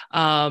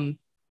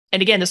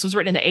 And again, this was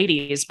written in the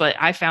 80s, but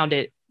I found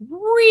it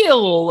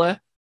real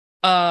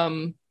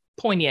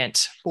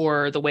poignant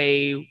for the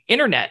way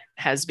internet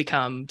has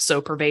become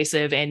so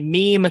pervasive, and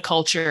meme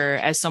culture,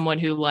 as someone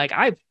who, like,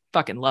 I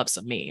fucking love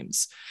some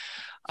memes.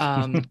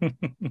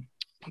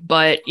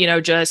 But, you know,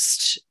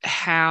 just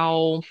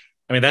how...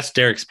 I mean, that's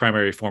Derek's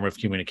primary form of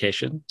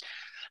communication.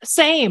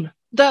 Same,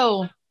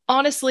 though.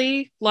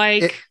 Honestly,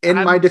 like... In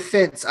my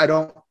defense,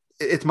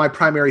 it's my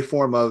primary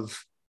form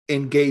of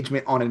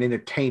engagement on an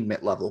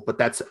entertainment level, but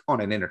that's on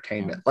an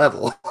entertainment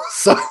level.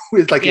 So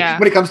it's like,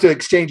 when it comes to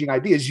exchanging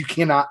ideas, you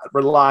cannot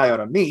rely on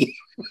a meme.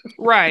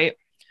 Right.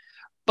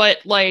 But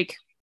like,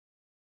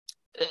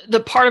 the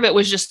part of it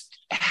was just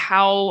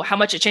how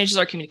much it changes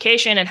our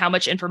communication and how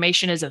much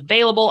information is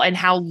available and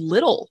how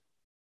little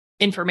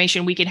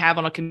information we can have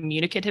on a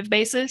communicative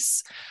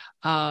basis.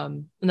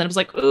 And then I was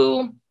like,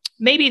 ooh,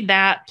 maybe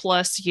that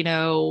plus, you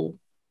know,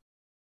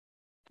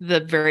 the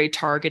very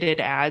targeted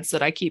ads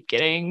that I keep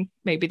getting.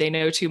 Maybe they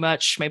know too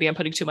much. Maybe I'm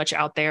putting too much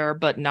out there,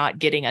 but not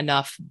getting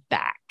enough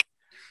back.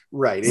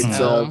 Right. It's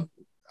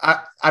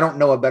I don't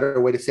know a better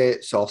way to say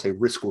it, so I'll say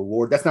risk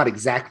reward. That's not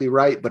exactly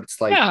right, but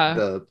it's like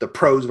the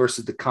pros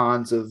versus the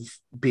cons of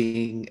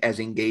being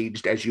as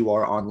engaged as you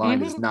are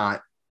online is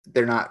not,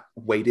 they're not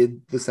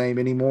weighted the same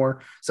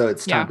anymore. So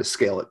it's time to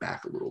scale it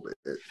back a little bit.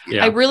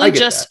 Yeah.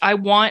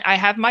 I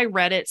have my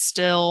Reddit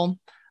still,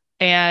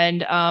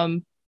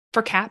 and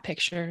for cat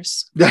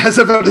pictures. I was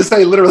about to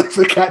say, literally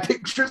for cat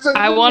pictures.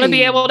 I want to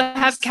be able to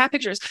have cat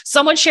pictures.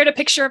 Someone shared a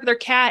picture of their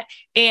cat,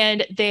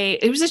 and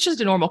it was just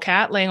a normal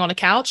cat laying on a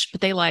couch, but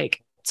they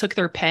like took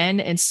their pen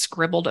and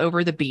scribbled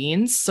over the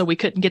beans so we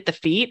couldn't get the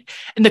feet.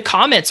 And the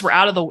comments were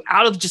out of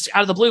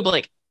the blue, but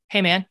like,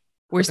 hey man,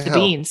 where's the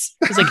beans?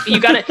 It's like, you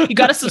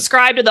gotta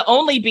subscribe to the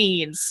Only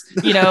Beans,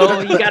 you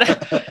know, you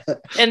gotta,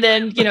 and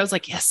then, you know, it's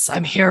like, yes,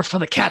 I'm here for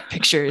the cat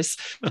pictures.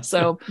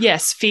 So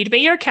yes, feed me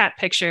your cat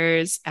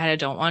pictures, and I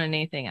don't want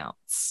anything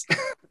else.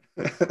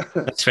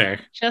 That's fair.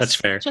 That's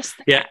fair. Just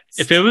yeah.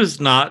 If it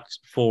was not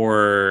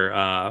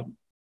for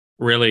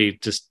really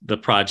just the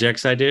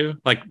projects I do,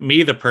 like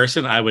me, the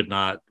person, I would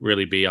not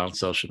really be on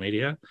social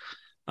media.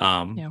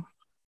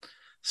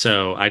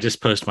 So I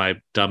just post my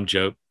dumb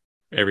joke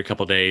every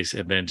couple of days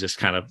and then just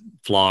kind of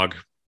vlog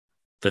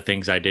the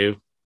things I do.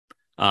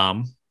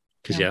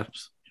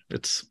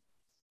 It's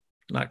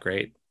not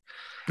great.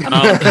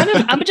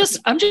 I'm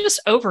just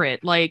over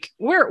it. Like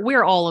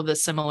we're all of the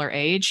similar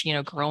age,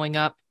 growing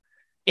up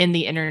in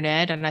the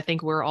internet, and I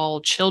think we're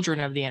all children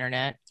of the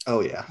internet.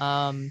 Oh yeah.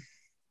 A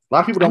lot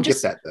of people don't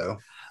get that though.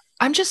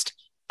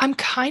 I'm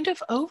kind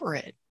of over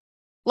it.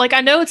 Like,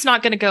 I know it's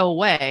not going to go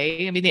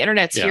away. I mean, the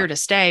internet's here to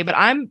stay, but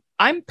I'm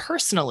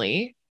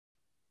personally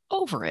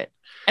over it.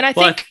 And I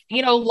think,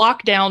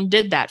 lockdown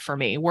did that for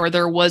me, where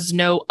there was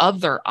no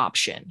other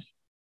option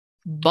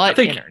but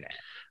internet.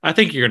 I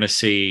think you're going to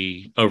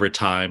see over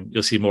time,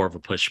 you'll see more of a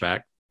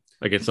pushback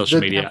against social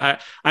media.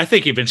 I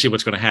think eventually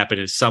what's going to happen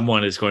is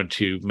someone is going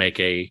to make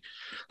a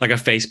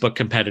Facebook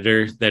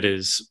competitor that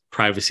is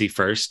privacy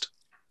first,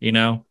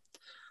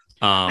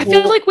 I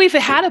feel like we've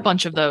had a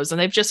bunch of those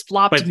and they've just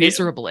flopped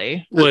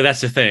miserably.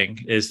 That's the thing,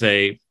 is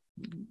I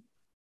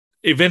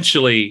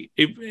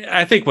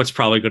think what's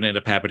probably going to end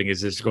up happening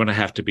is there's going to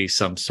have to be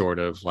some sort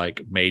of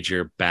like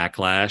major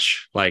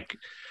backlash, like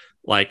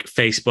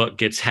Facebook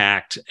gets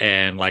hacked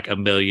and like a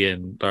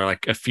million or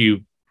like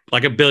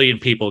a billion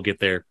people get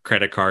their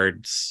credit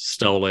cards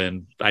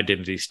stolen,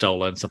 identity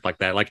stolen, stuff like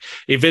that. Like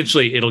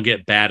eventually it'll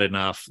get bad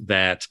enough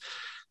that,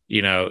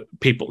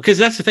 people, because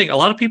that's the thing. A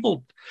lot of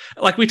people,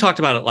 like we talked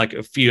about it like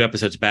a few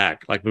episodes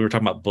back, like we were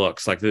talking about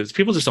books, like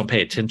people just don't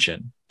pay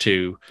attention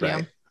to,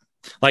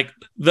 like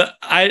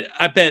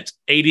I bet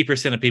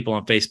 80% of people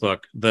on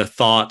Facebook, the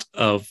thought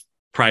of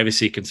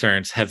privacy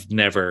concerns have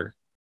never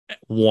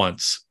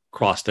once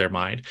crossed their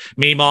mind.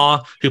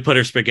 Meemaw, who put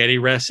her spaghetti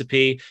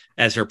recipe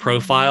as her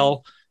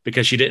profile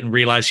because she didn't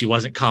realize she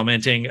wasn't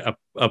commenting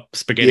a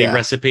spaghetti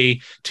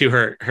recipe to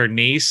her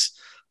niece.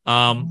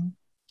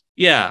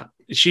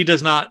 She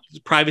does not.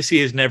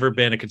 Privacy has never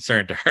been a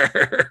concern to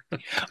her.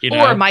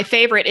 Or my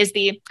favorite is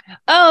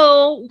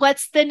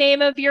what's the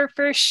name of your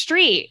first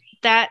street?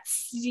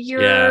 That's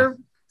your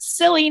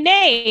silly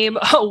name.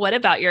 Oh, what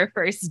about your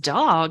first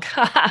dog?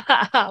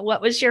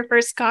 What was your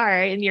first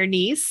car? And your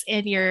niece?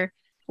 And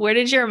where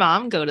did your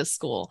mom go to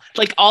school?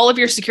 Like all of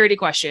your security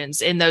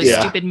questions in those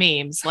stupid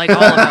memes, like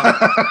all of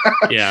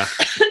them. Yeah.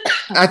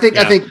 I think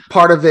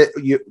part of it,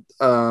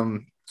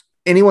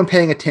 anyone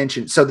paying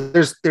attention. So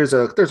there's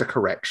a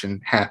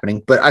correction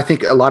happening, but I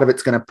think a lot of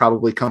it's going to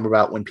probably come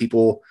about when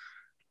people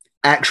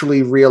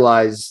actually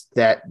realize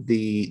that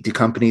the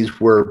companies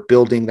were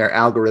building their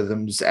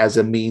algorithms as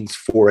a means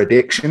for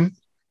addiction.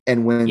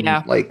 And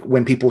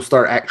when people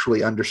start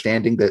actually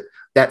understanding that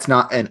that's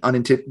not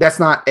that's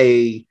not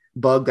a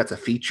bug, that's a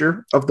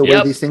feature of the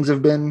way these things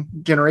have been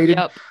generated.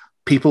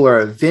 People are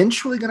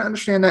eventually going to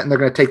understand that, and they're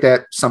going to take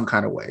that some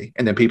kind of way,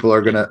 and then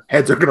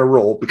heads are going to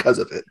roll because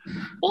of it.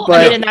 Well,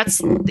 I mean, and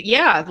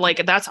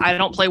I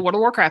don't play World of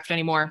Warcraft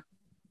anymore.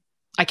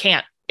 I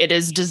can't. It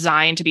is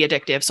designed to be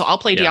addictive. So I'll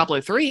play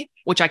Diablo 3,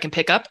 which I can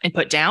pick up and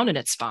put down, and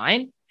it's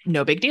fine,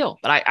 no big deal.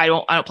 But I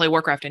don't play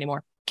Warcraft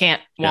anymore.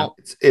 Can't.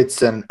 Won't.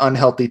 It's an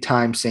unhealthy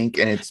time sink,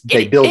 and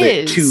they build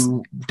it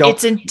to.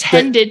 It's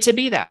intended to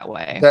be that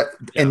way.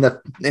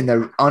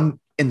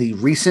 In the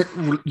recent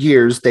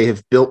years, they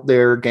have built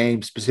their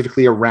game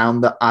specifically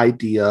around the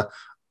idea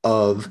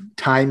of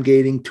time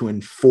gating to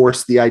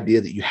enforce the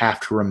idea that you have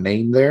to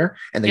remain there,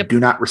 and they do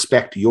not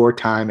respect your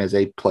time as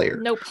a player.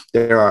 Nope.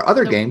 There are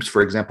other games,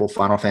 for example,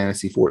 Final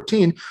Fantasy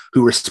 14,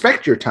 who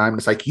respect your time.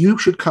 It's like, you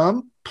should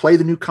come, play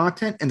the new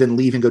content, and then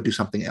leave and go do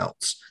something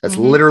else. That's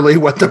literally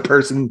what the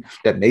person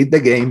that made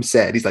the game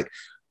said. He's like,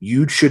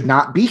 you should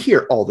not be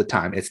here all the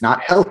time. It's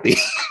not healthy.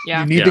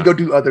 You need to go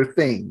do other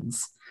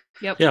things.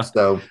 Yep. Yeah.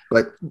 So,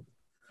 but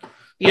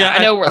I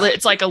know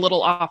it's like a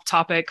little off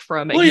topic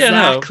from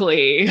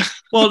exactly.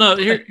 Well, no.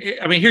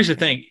 Here's the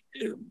thing.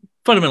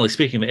 Fundamentally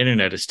speaking, the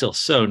internet is still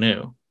so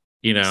new.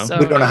 So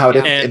we don't know how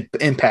it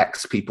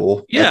impacts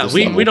people. Yeah,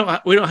 we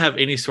don't have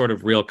any sort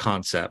of real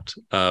concept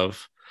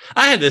of.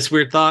 I had this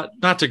weird thought,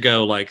 not to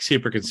go like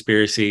super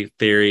conspiracy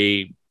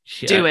theory.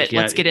 Do it.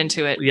 Let's get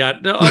into it. Yeah,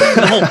 no,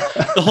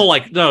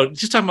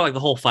 just talking about like the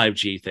whole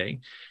 5G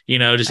thing.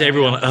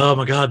 Everyone, oh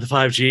my God, the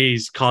 5G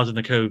is causing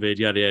the COVID,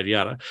 yada, yada,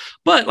 yada.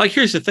 But like,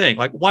 here's the thing,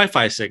 like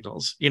Wi-Fi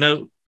signals,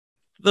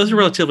 those are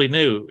relatively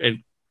new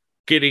and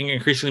getting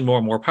increasingly more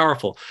and more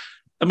powerful.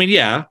 I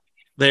mean,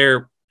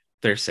 they're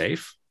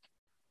safe,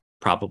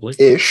 probably.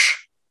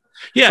 Ish.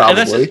 Yeah.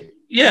 Probably.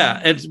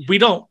 And we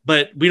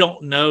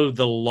don't know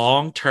the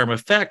long-term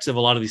effects of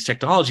a lot of these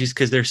technologies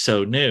because they're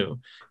so new,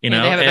 They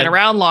haven't been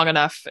around long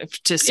enough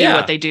to see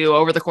what they do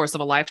over the course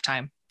of a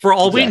lifetime. For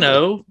all we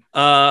know,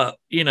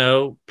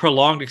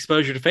 prolonged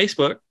exposure to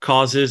Facebook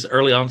causes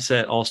early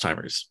onset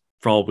Alzheimer's.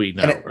 For all we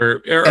know,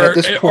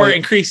 or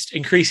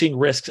increasing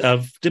risks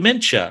of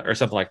dementia or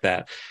something like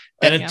that.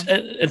 And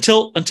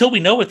until we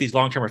know what these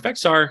long-term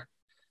effects are,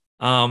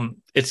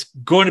 it's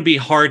going to be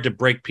hard to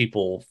break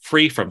people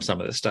free from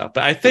some of this stuff.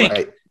 But I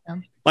think,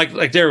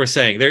 like Dara was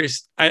saying,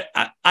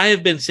 I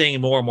have been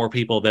seeing more and more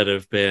people that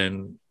have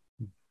been,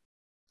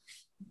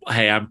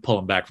 hey, I'm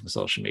pulling back from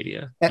social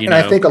media. And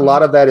I think a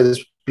lot of that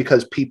is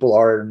because people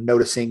are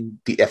noticing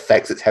the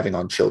effects it's having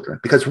on children.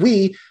 Because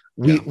we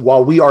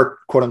while we are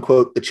quote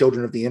unquote the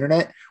children of the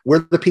internet,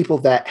 we're the people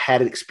that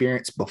had an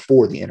experience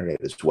before the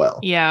internet as well.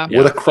 Yeah.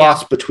 We're the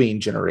cross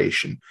between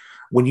generation.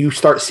 When you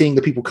start seeing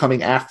the people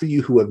coming after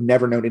you who have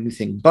never known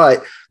anything,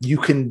 but you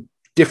can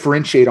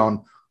differentiate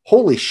on,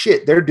 holy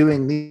shit, they're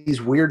doing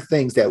these weird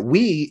things that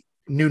we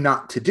knew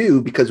not to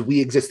do because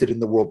we existed in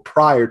the world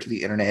prior to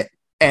the internet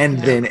and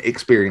then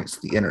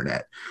experienced the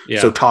internet.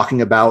 Yeah. So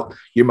talking about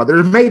your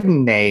mother's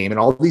maiden name and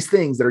all these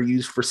things that are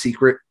used for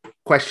secret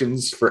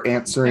questions for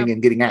answering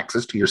and getting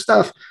access to your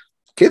stuff,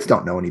 kids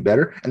don't know any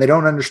better, and they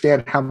don't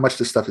understand how much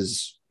this stuff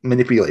is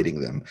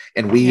manipulating them.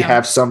 And we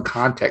have some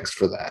context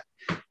for that.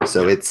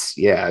 So it's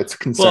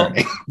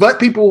concerning. Well, but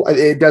people,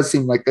 it does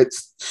seem like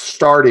it's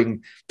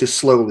starting to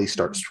slowly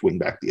start to swing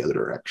back the other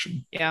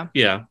direction. Yeah.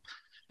 Yeah.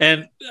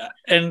 And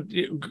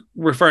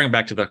referring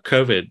back to the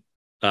COVID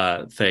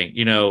thing,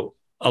 you know,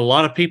 a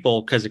lot of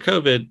people, because of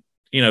COVID,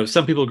 you know,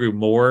 some people grew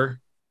more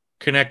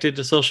connected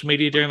to social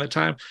media during that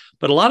time,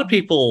 but a lot of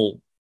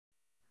people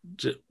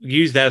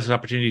use that as an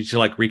opportunity to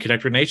like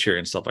reconnect with nature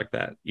and stuff like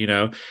that, you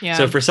know? Yeah.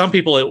 So for some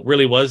people, it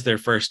really was their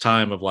first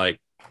time of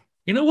like,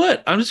 you know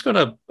what? I'm just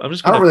gonna. I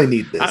don't really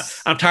need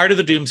this. I'm tired of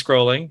the doom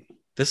scrolling.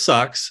 This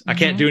sucks. I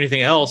can't do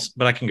anything else,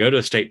 but I can go to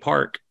a state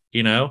park,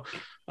 you know?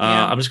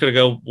 I'm just going to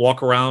go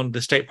walk around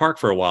the state park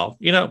for a while,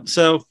 you know?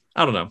 So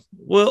I don't know.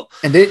 Well,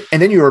 and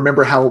then you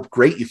remember how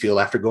great you feel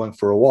after going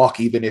for a walk,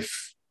 even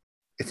if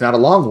it's not a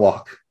long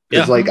walk.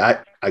 It's like,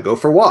 I go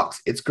for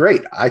walks. It's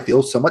great. I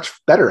feel so much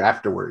better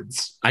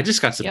afterwards. I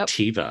just got some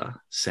Teva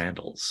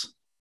sandals.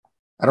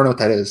 I don't know what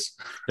that is.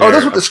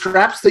 Those with the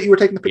straps that you were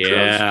taking the picture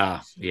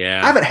of?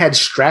 Yeah. I haven't had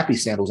strappy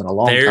sandals in a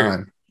long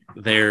time.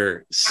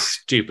 They're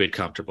stupid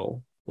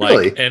comfortable.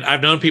 Really? And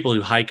I've known people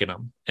who hike in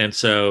them. And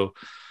so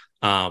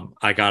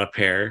I got a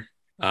pair.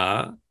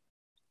 I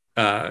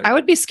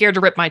would be scared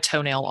to rip my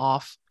toenail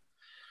off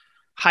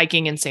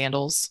hiking in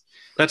sandals.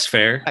 That's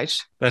fair.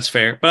 That's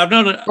fair. But I've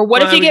known it. Or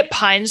what if you get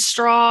pine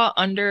straw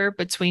under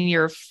between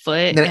your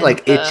foot? And then it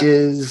like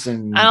itches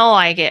and I don't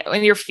like it.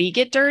 When your feet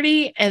get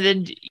dirty and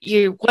then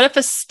what if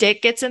a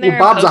stick gets in there?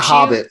 Well, Bob's a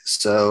hobbit,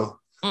 so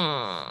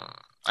I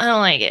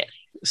don't like it.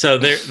 So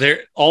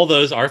there all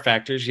those are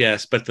factors,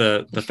 yes, but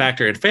the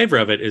factor in favor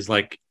of it is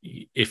like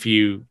if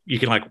you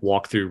can like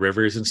walk through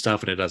rivers and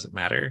stuff and it doesn't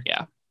matter.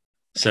 Yeah.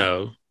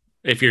 So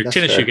if your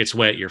tennis shoe gets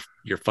wet,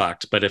 you're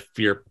fucked. But if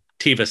your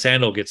Teva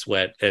sandal gets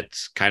wet,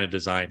 it's kind of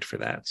designed for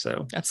that.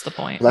 So that's the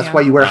point. Well, that's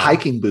why you wear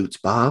hiking boots,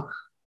 Bob.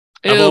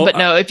 But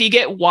no, if you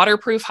get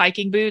waterproof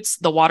hiking boots,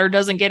 the water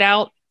doesn't get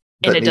out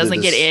and it doesn't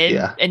get in,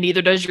 and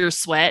neither does your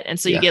sweat, and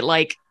so you get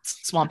like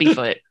swampy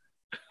foot.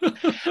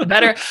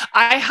 Better.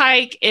 I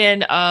hike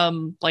in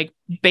like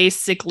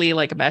basically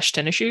like mesh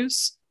tennis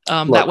shoes.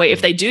 That way,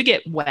 if they do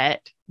get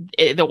wet,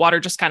 the water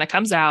just kind of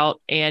comes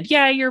out, and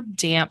you're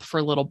damp for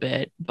a little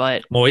bit,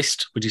 but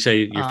moist. Would you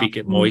say your feet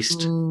get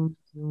moist?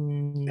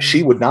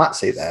 She would not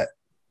say that.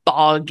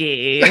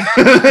 Boggy.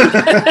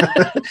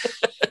 I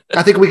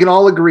think we can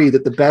all agree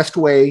that the best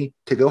way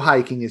to go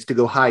hiking is to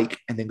go hike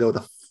and then go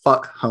the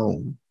fuck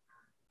home.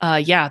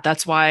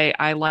 That's why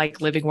I like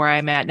living where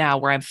I'm at now,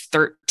 where I'm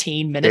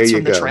 13 minutes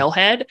from the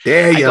trailhead.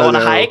 I go on a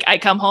hike, I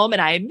come home,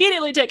 and I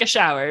immediately take a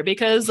shower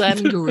because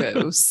I'm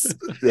gross.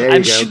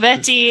 I'm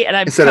sweaty and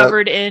I'm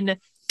covered in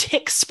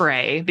tick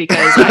spray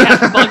because I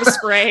have bug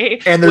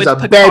spray. And there's a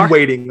bed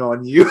waiting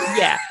on you.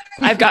 Yeah.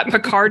 I've got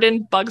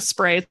Picardin bug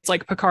spray. It's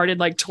like Picardin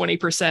like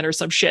 20% or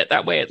some shit.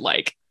 That way it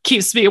like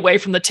keeps me away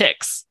from the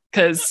ticks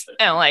because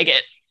I don't like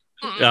it.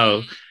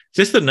 Oh,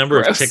 just the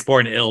number of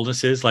tick-borne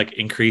illnesses like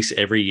increase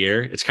every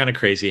year. It's kind of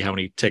crazy how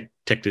many tick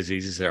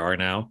diseases there are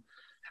now.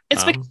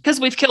 It's because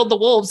we've killed the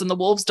wolves, and the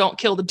wolves don't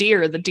kill the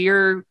deer. The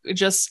deer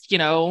just,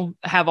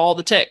 have all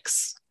the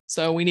ticks.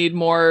 So we need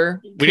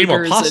more. We need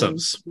more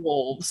possums, and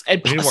wolves,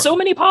 and so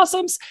many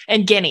possums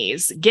and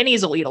guineas.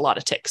 Guineas will eat a lot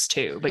of ticks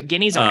too, but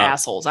guineas are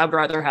assholes. I would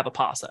rather have a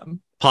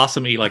possum.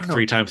 Possum eat like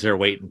 3 times their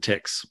weight in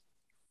ticks.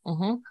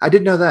 Mm-hmm. I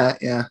didn't know that.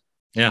 Yeah.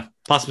 Yeah,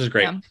 possums are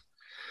great.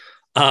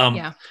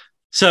 Yeah.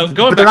 So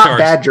going they're back not to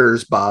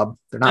badgers, Bob.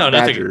 They're not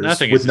badgers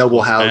nothing with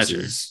noble houses.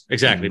 Badgers.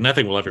 Exactly.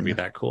 Nothing will ever be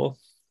that cool.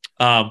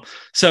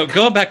 So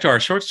going back to our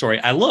short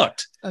story, I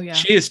looked. Oh yeah.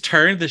 She has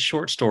turned this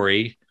short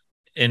story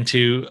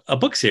into a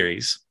book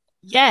series.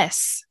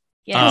 Yes.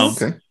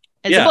 Okay.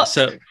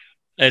 So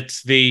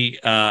it's the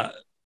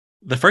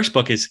first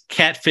book is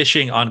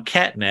Catfishing on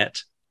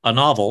Catnet, a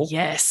novel.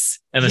 Yes.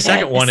 And the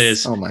second one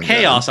is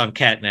Chaos on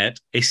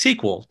Catnet, a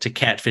sequel to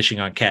Catfishing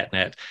on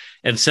Catnet.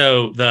 And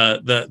so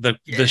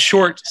the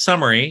short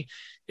summary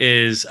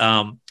is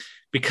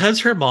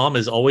because her mom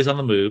is always on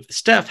the move,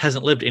 Steph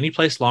hasn't lived any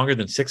place longer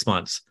than 6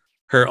 months.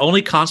 Her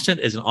only constant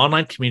is an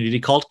online community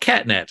called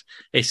Catnet,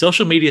 a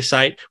social media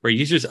site where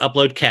users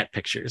upload cat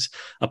pictures,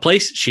 a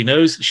place she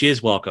knows she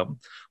is welcome.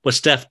 What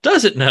Steph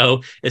doesn't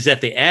know is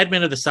that the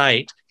admin of the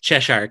site,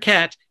 Cheshire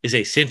Cat, is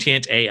a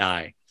sentient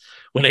AI.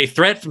 When a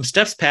threat from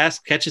Steph's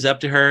past catches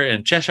up to her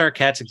and Cheshire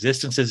Cat's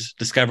existence is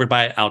discovered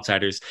by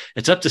outsiders,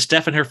 it's up to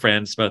Steph and her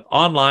friends, both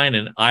online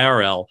and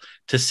IRL,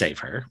 to save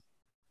her.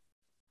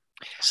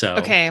 So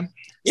okay.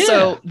 Yeah.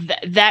 So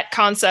that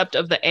concept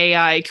of the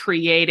AI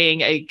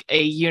creating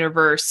a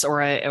universe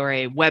or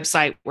a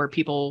website where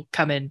people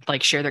come and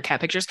like share their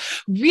cat pictures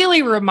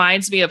really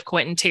reminds me of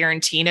Quentin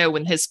Tarantino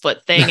and his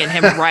foot thing and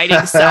him writing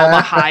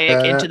Salma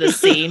Hayek into the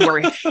scene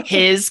where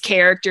his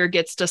character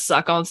gets to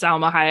suck on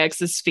Salma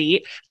Hayek's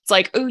feet. It's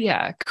like, oh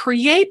yeah,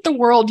 create the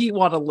world you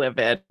want to live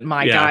in,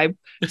 my guy.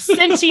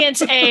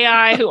 Sentient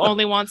AI who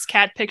only wants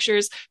cat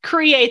pictures.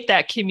 Create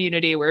that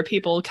community where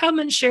people come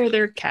and share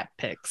their cat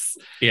pics.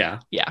 Yeah.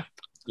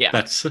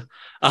 That's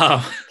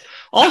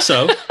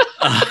also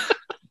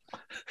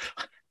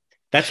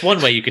that's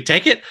one way you could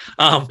take it.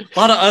 A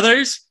lot of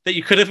others that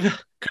you could have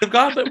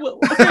gone, but we'll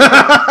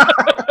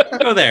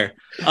go there.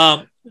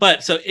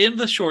 But so in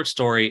the short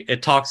story,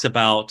 it talks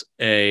about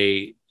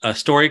a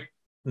story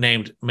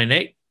named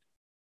Maneke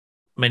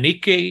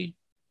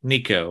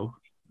Nico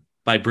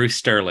by Bruce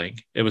Sterling.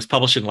 It was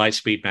published in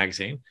Lightspeed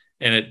magazine,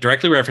 and it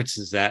directly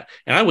references that.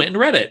 And I went and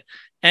read it,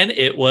 and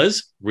it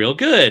was real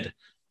good.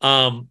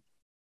 The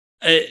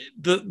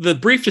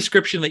brief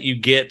description that you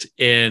get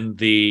in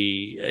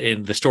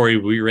the story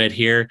we read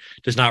here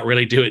does not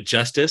really do it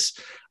justice.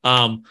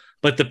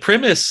 But the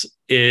premise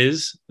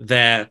is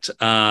that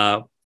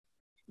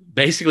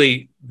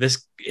basically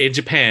this in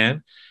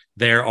Japan,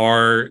 there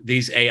are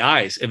these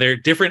AIs, and they're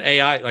different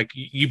AI. Like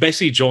you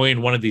basically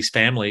join one of these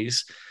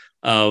families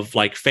of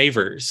like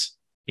favors,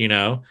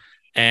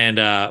 and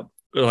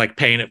like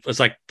paying it. It's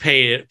like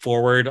pay it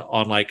forward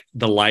on like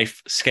the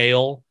life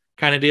scale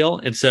kind of deal.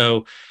 And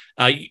so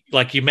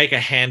like you make a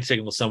hand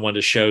signal to someone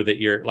to show that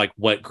you're like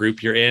what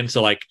group you're in.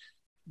 So like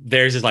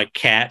theirs is like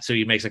cat. So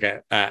he makes like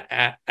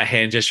a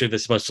hand gesture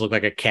that's supposed to look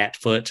like a cat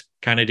foot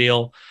kind of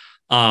deal.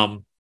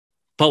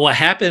 But what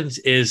happens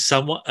is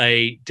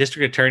a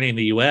district attorney in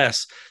the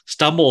US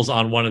stumbles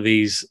on one of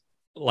these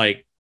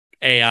like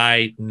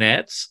AI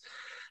nets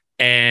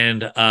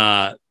and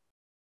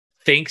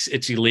thinks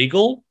it's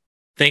illegal,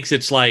 thinks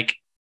it's like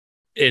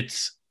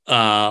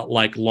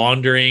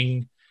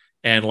laundering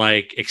and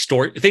like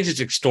thinks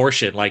it's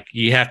extortion. Like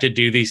you have to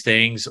do these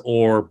things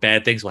or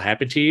bad things will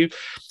happen to you.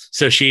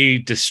 So she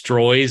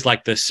destroys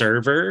like the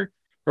server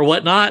or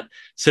whatnot.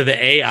 So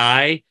the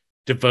AI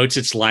devotes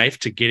its life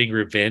to getting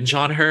revenge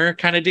on her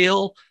kind of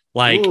deal.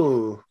 Like,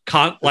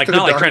 not like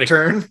trying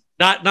to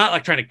not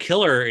like trying to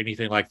kill her or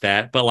anything like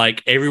that. But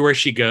like everywhere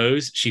she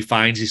goes, she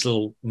finds these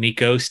little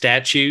Nico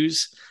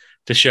statues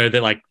to show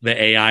that like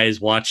the AI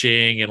is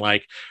watching, and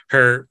like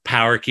her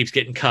power keeps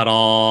getting cut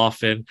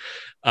off, and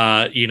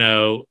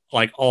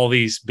like all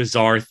these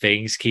bizarre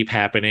things keep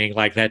happening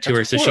like that to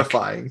her. So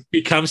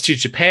she comes to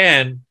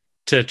Japan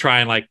to try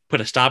and like put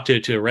a stop to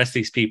it, to arrest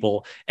these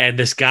people. And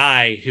this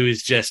guy who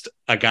is just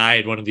a guy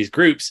in one of these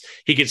groups,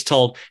 he gets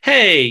told,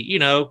 hey,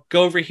 go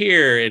over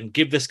here and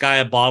give this guy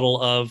a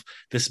bottle of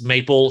this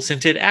maple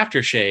scented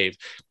aftershave.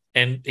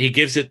 And he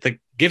gives it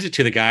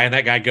to the guy, and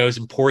that guy goes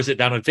and pours it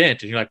down a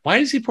vent. And you're like, why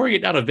is he pouring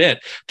it down a vent?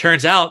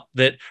 Turns out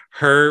that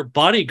her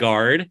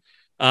bodyguard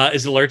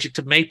is allergic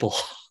to maple.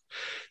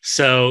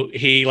 So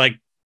he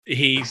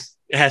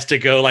has to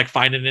go like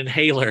find an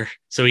inhaler,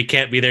 so he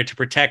can't be there to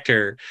protect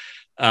her.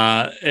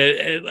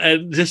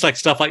 And just like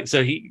stuff like,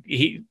 so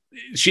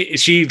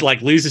she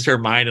like loses her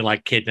mind and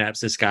like kidnaps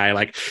this guy,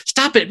 like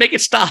stop it, make it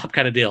stop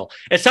kind of deal.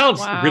 It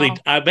sounds really,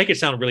 I make it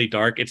sound really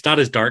dark. It's not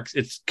as dark.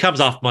 It comes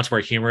off much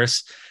more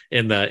humorous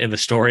in the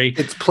story.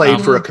 It's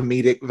played for a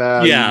comedic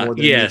value. Yeah. More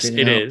than yes,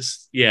 it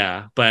is.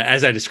 Yeah. But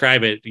as I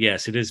describe it,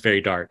 yes, it is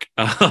very dark.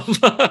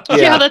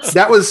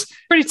 That was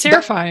pretty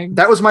terrifying.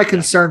 That was my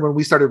concern when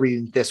we started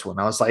reading this one.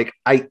 I was like,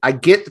 I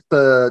get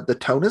the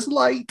tone is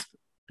light.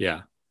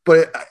 Yeah.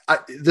 But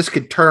this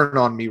could turn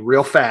on me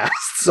real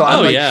fast. So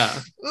I'm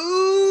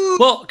ooh.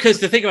 Well, because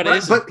the thing about it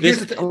is, but here's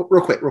the thing,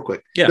 real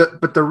quick. Yeah.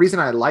 But the reason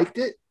I liked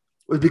it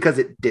was because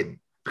it didn't.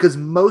 Because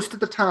most of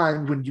the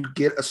time when you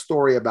get a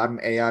story about an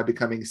AI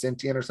becoming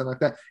sentient or something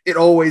like that, it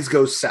always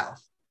goes south.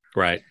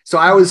 Right. So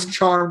I was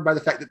charmed by the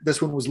fact that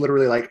this one was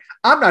literally like,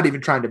 I'm not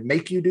even trying to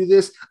make you do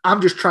this.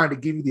 I'm just trying to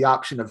give you the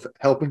option of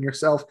helping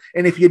yourself.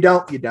 And if you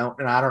don't, you don't.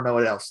 And I don't know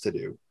what else to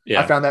do.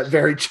 Yeah. I found that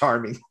very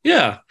charming.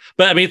 Yeah.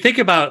 But I mean, think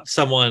about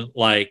someone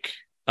like,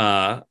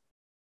 I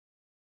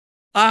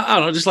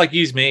don't know, just like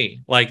use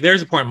me. Like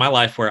there's a point in my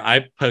life where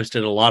I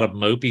posted a lot of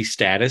mopey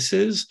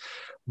statuses,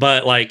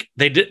 but like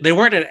they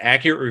weren't an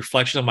accurate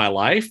reflection of my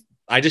life.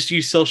 I just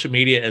used social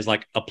media as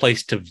like a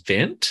place to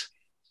vent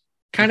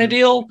kind of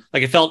deal.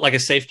 Like it felt like a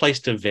safe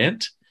place to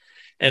vent.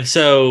 And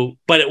so,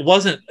 but it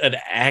wasn't an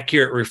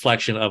accurate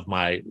reflection of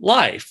my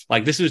life.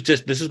 Like this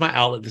is my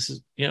outlet. This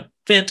is,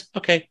 vent.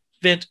 Okay.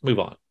 Vent, move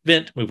on.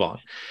 Vent, move on.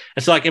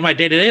 And so like in my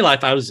day-to-day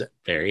life, I was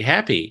very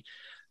happy.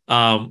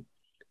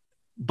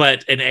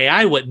 But an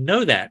AI wouldn't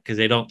know that because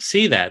they don't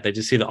see that. They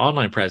just see the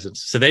online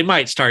presence. So they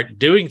might start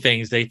doing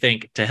things they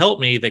think to help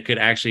me that could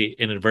actually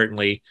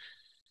inadvertently,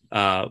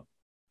 hurt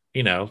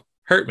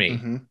me.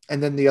 Mm-hmm.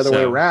 And then the other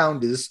way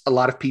around is a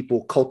lot of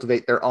people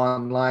cultivate their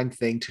online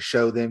thing to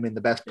show them in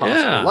the best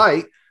possible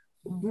light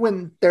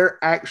when they're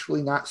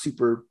actually not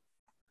super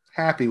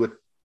happy with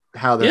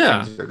how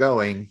their things are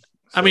going.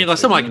 I mean, like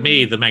someone like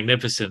me, the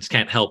magnificence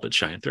can't help but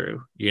shine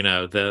through. You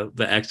know, the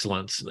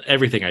excellence,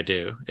 everything I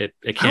do, it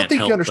can't. I don't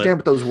think you understand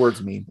what those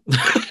words mean.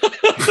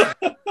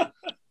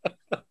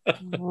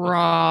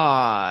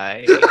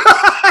 Right.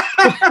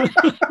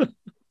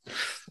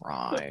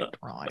 Right.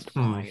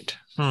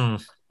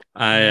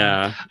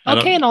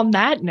 Okay, and on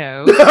that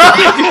note.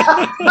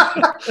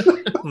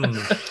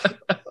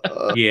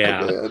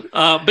 Yeah.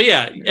 But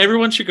yeah,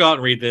 everyone should go out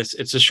and read this.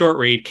 It's a short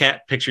read,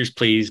 Cat Pictures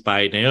Please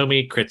by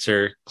Naomi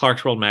Kritzer,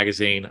 Clarkesworld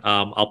Magazine.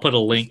 I'll put a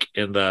link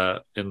in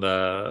the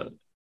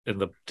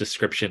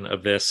description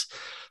of this.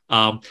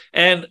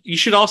 And you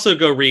should also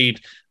go read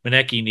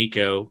Maneki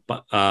Nico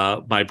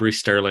by Bruce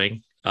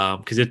Sterling,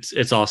 because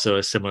it's also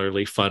a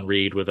similarly fun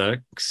read with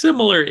a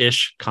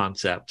similar-ish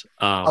concept.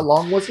 How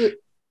long was it?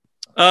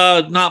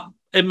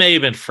 It may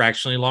have been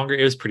fractionally longer.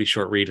 It was a pretty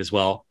short read as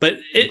well. But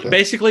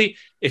basically,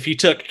 if you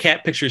took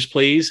Cat Pictures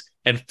Please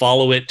and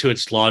follow it to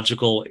its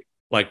logical,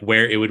 like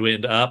where it would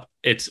end up,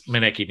 it's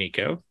Maneki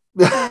Nico.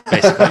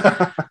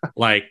 Basically,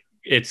 like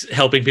it's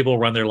helping people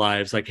run their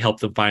lives, like help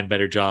them find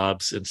better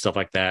jobs and stuff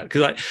like that.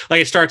 Because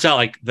like it starts out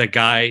like the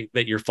guy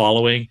that you're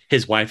following,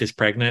 his wife is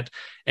pregnant,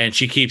 and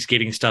she keeps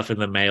getting stuff in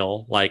the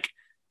mail, like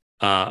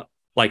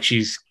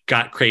she's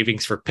got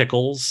cravings for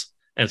pickles.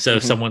 And so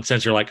someone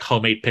sends her like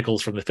homemade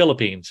pickles from the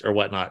Philippines or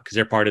whatnot, because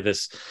they're part of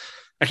this.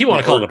 I keep want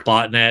to call it a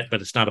botnet,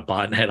 but it's not a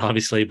botnet,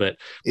 obviously, but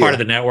part of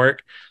the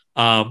network.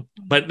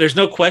 But there's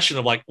no question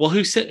of like, well,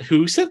 who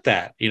sent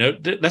that? You know,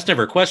 that's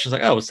never a question. It's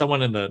like, oh,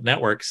 someone in the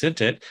network sent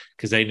it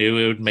because they knew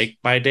it would make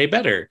my day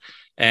better,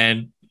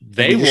 and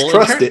they will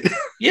trust it.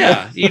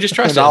 Yeah, you just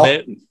trust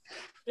it.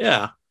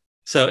 Yeah.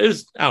 So it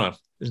was. I don't know.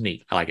 It was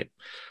neat. I like it.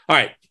 All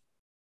right.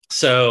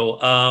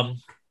 So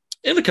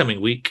in the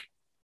coming week,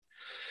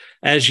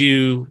 as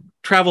you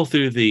travel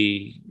through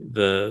the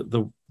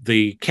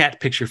cat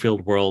picture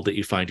filled world that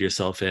you find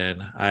yourself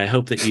in, I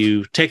hope that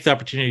you take the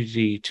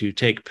opportunity to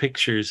take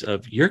pictures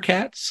of your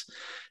cats.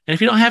 And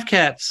if you don't have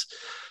cats,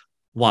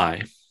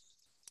 why?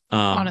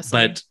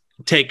 Honestly. But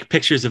take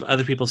pictures of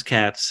other people's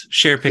cats,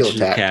 share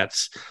pictures of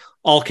cats,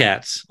 all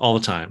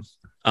the time.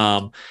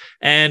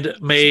 And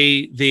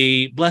may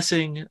the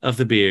blessing of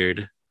the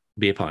beard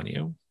be upon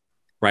you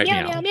right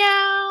now. Meow,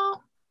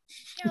 meow.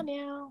 Meow,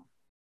 meow.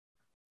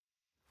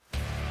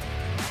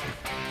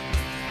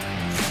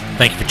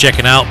 Thank you for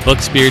checking out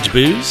Books, Beards,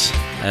 Booze.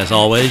 As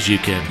always, you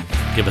can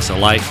give us a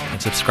like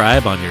and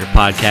subscribe on your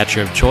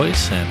podcatcher of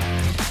choice. And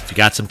if you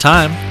got some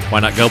time, why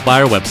not go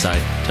by our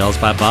website,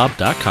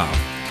 talesbybob.com.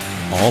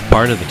 All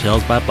part of the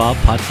Tales by Bob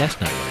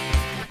podcast network.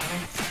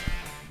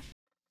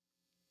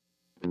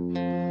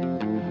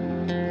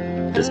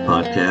 This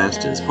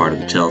podcast is part of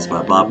the Tales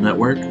by Bob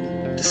network.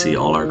 To see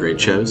all our great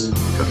shows,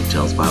 go to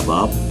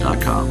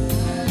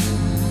talesbybob.com.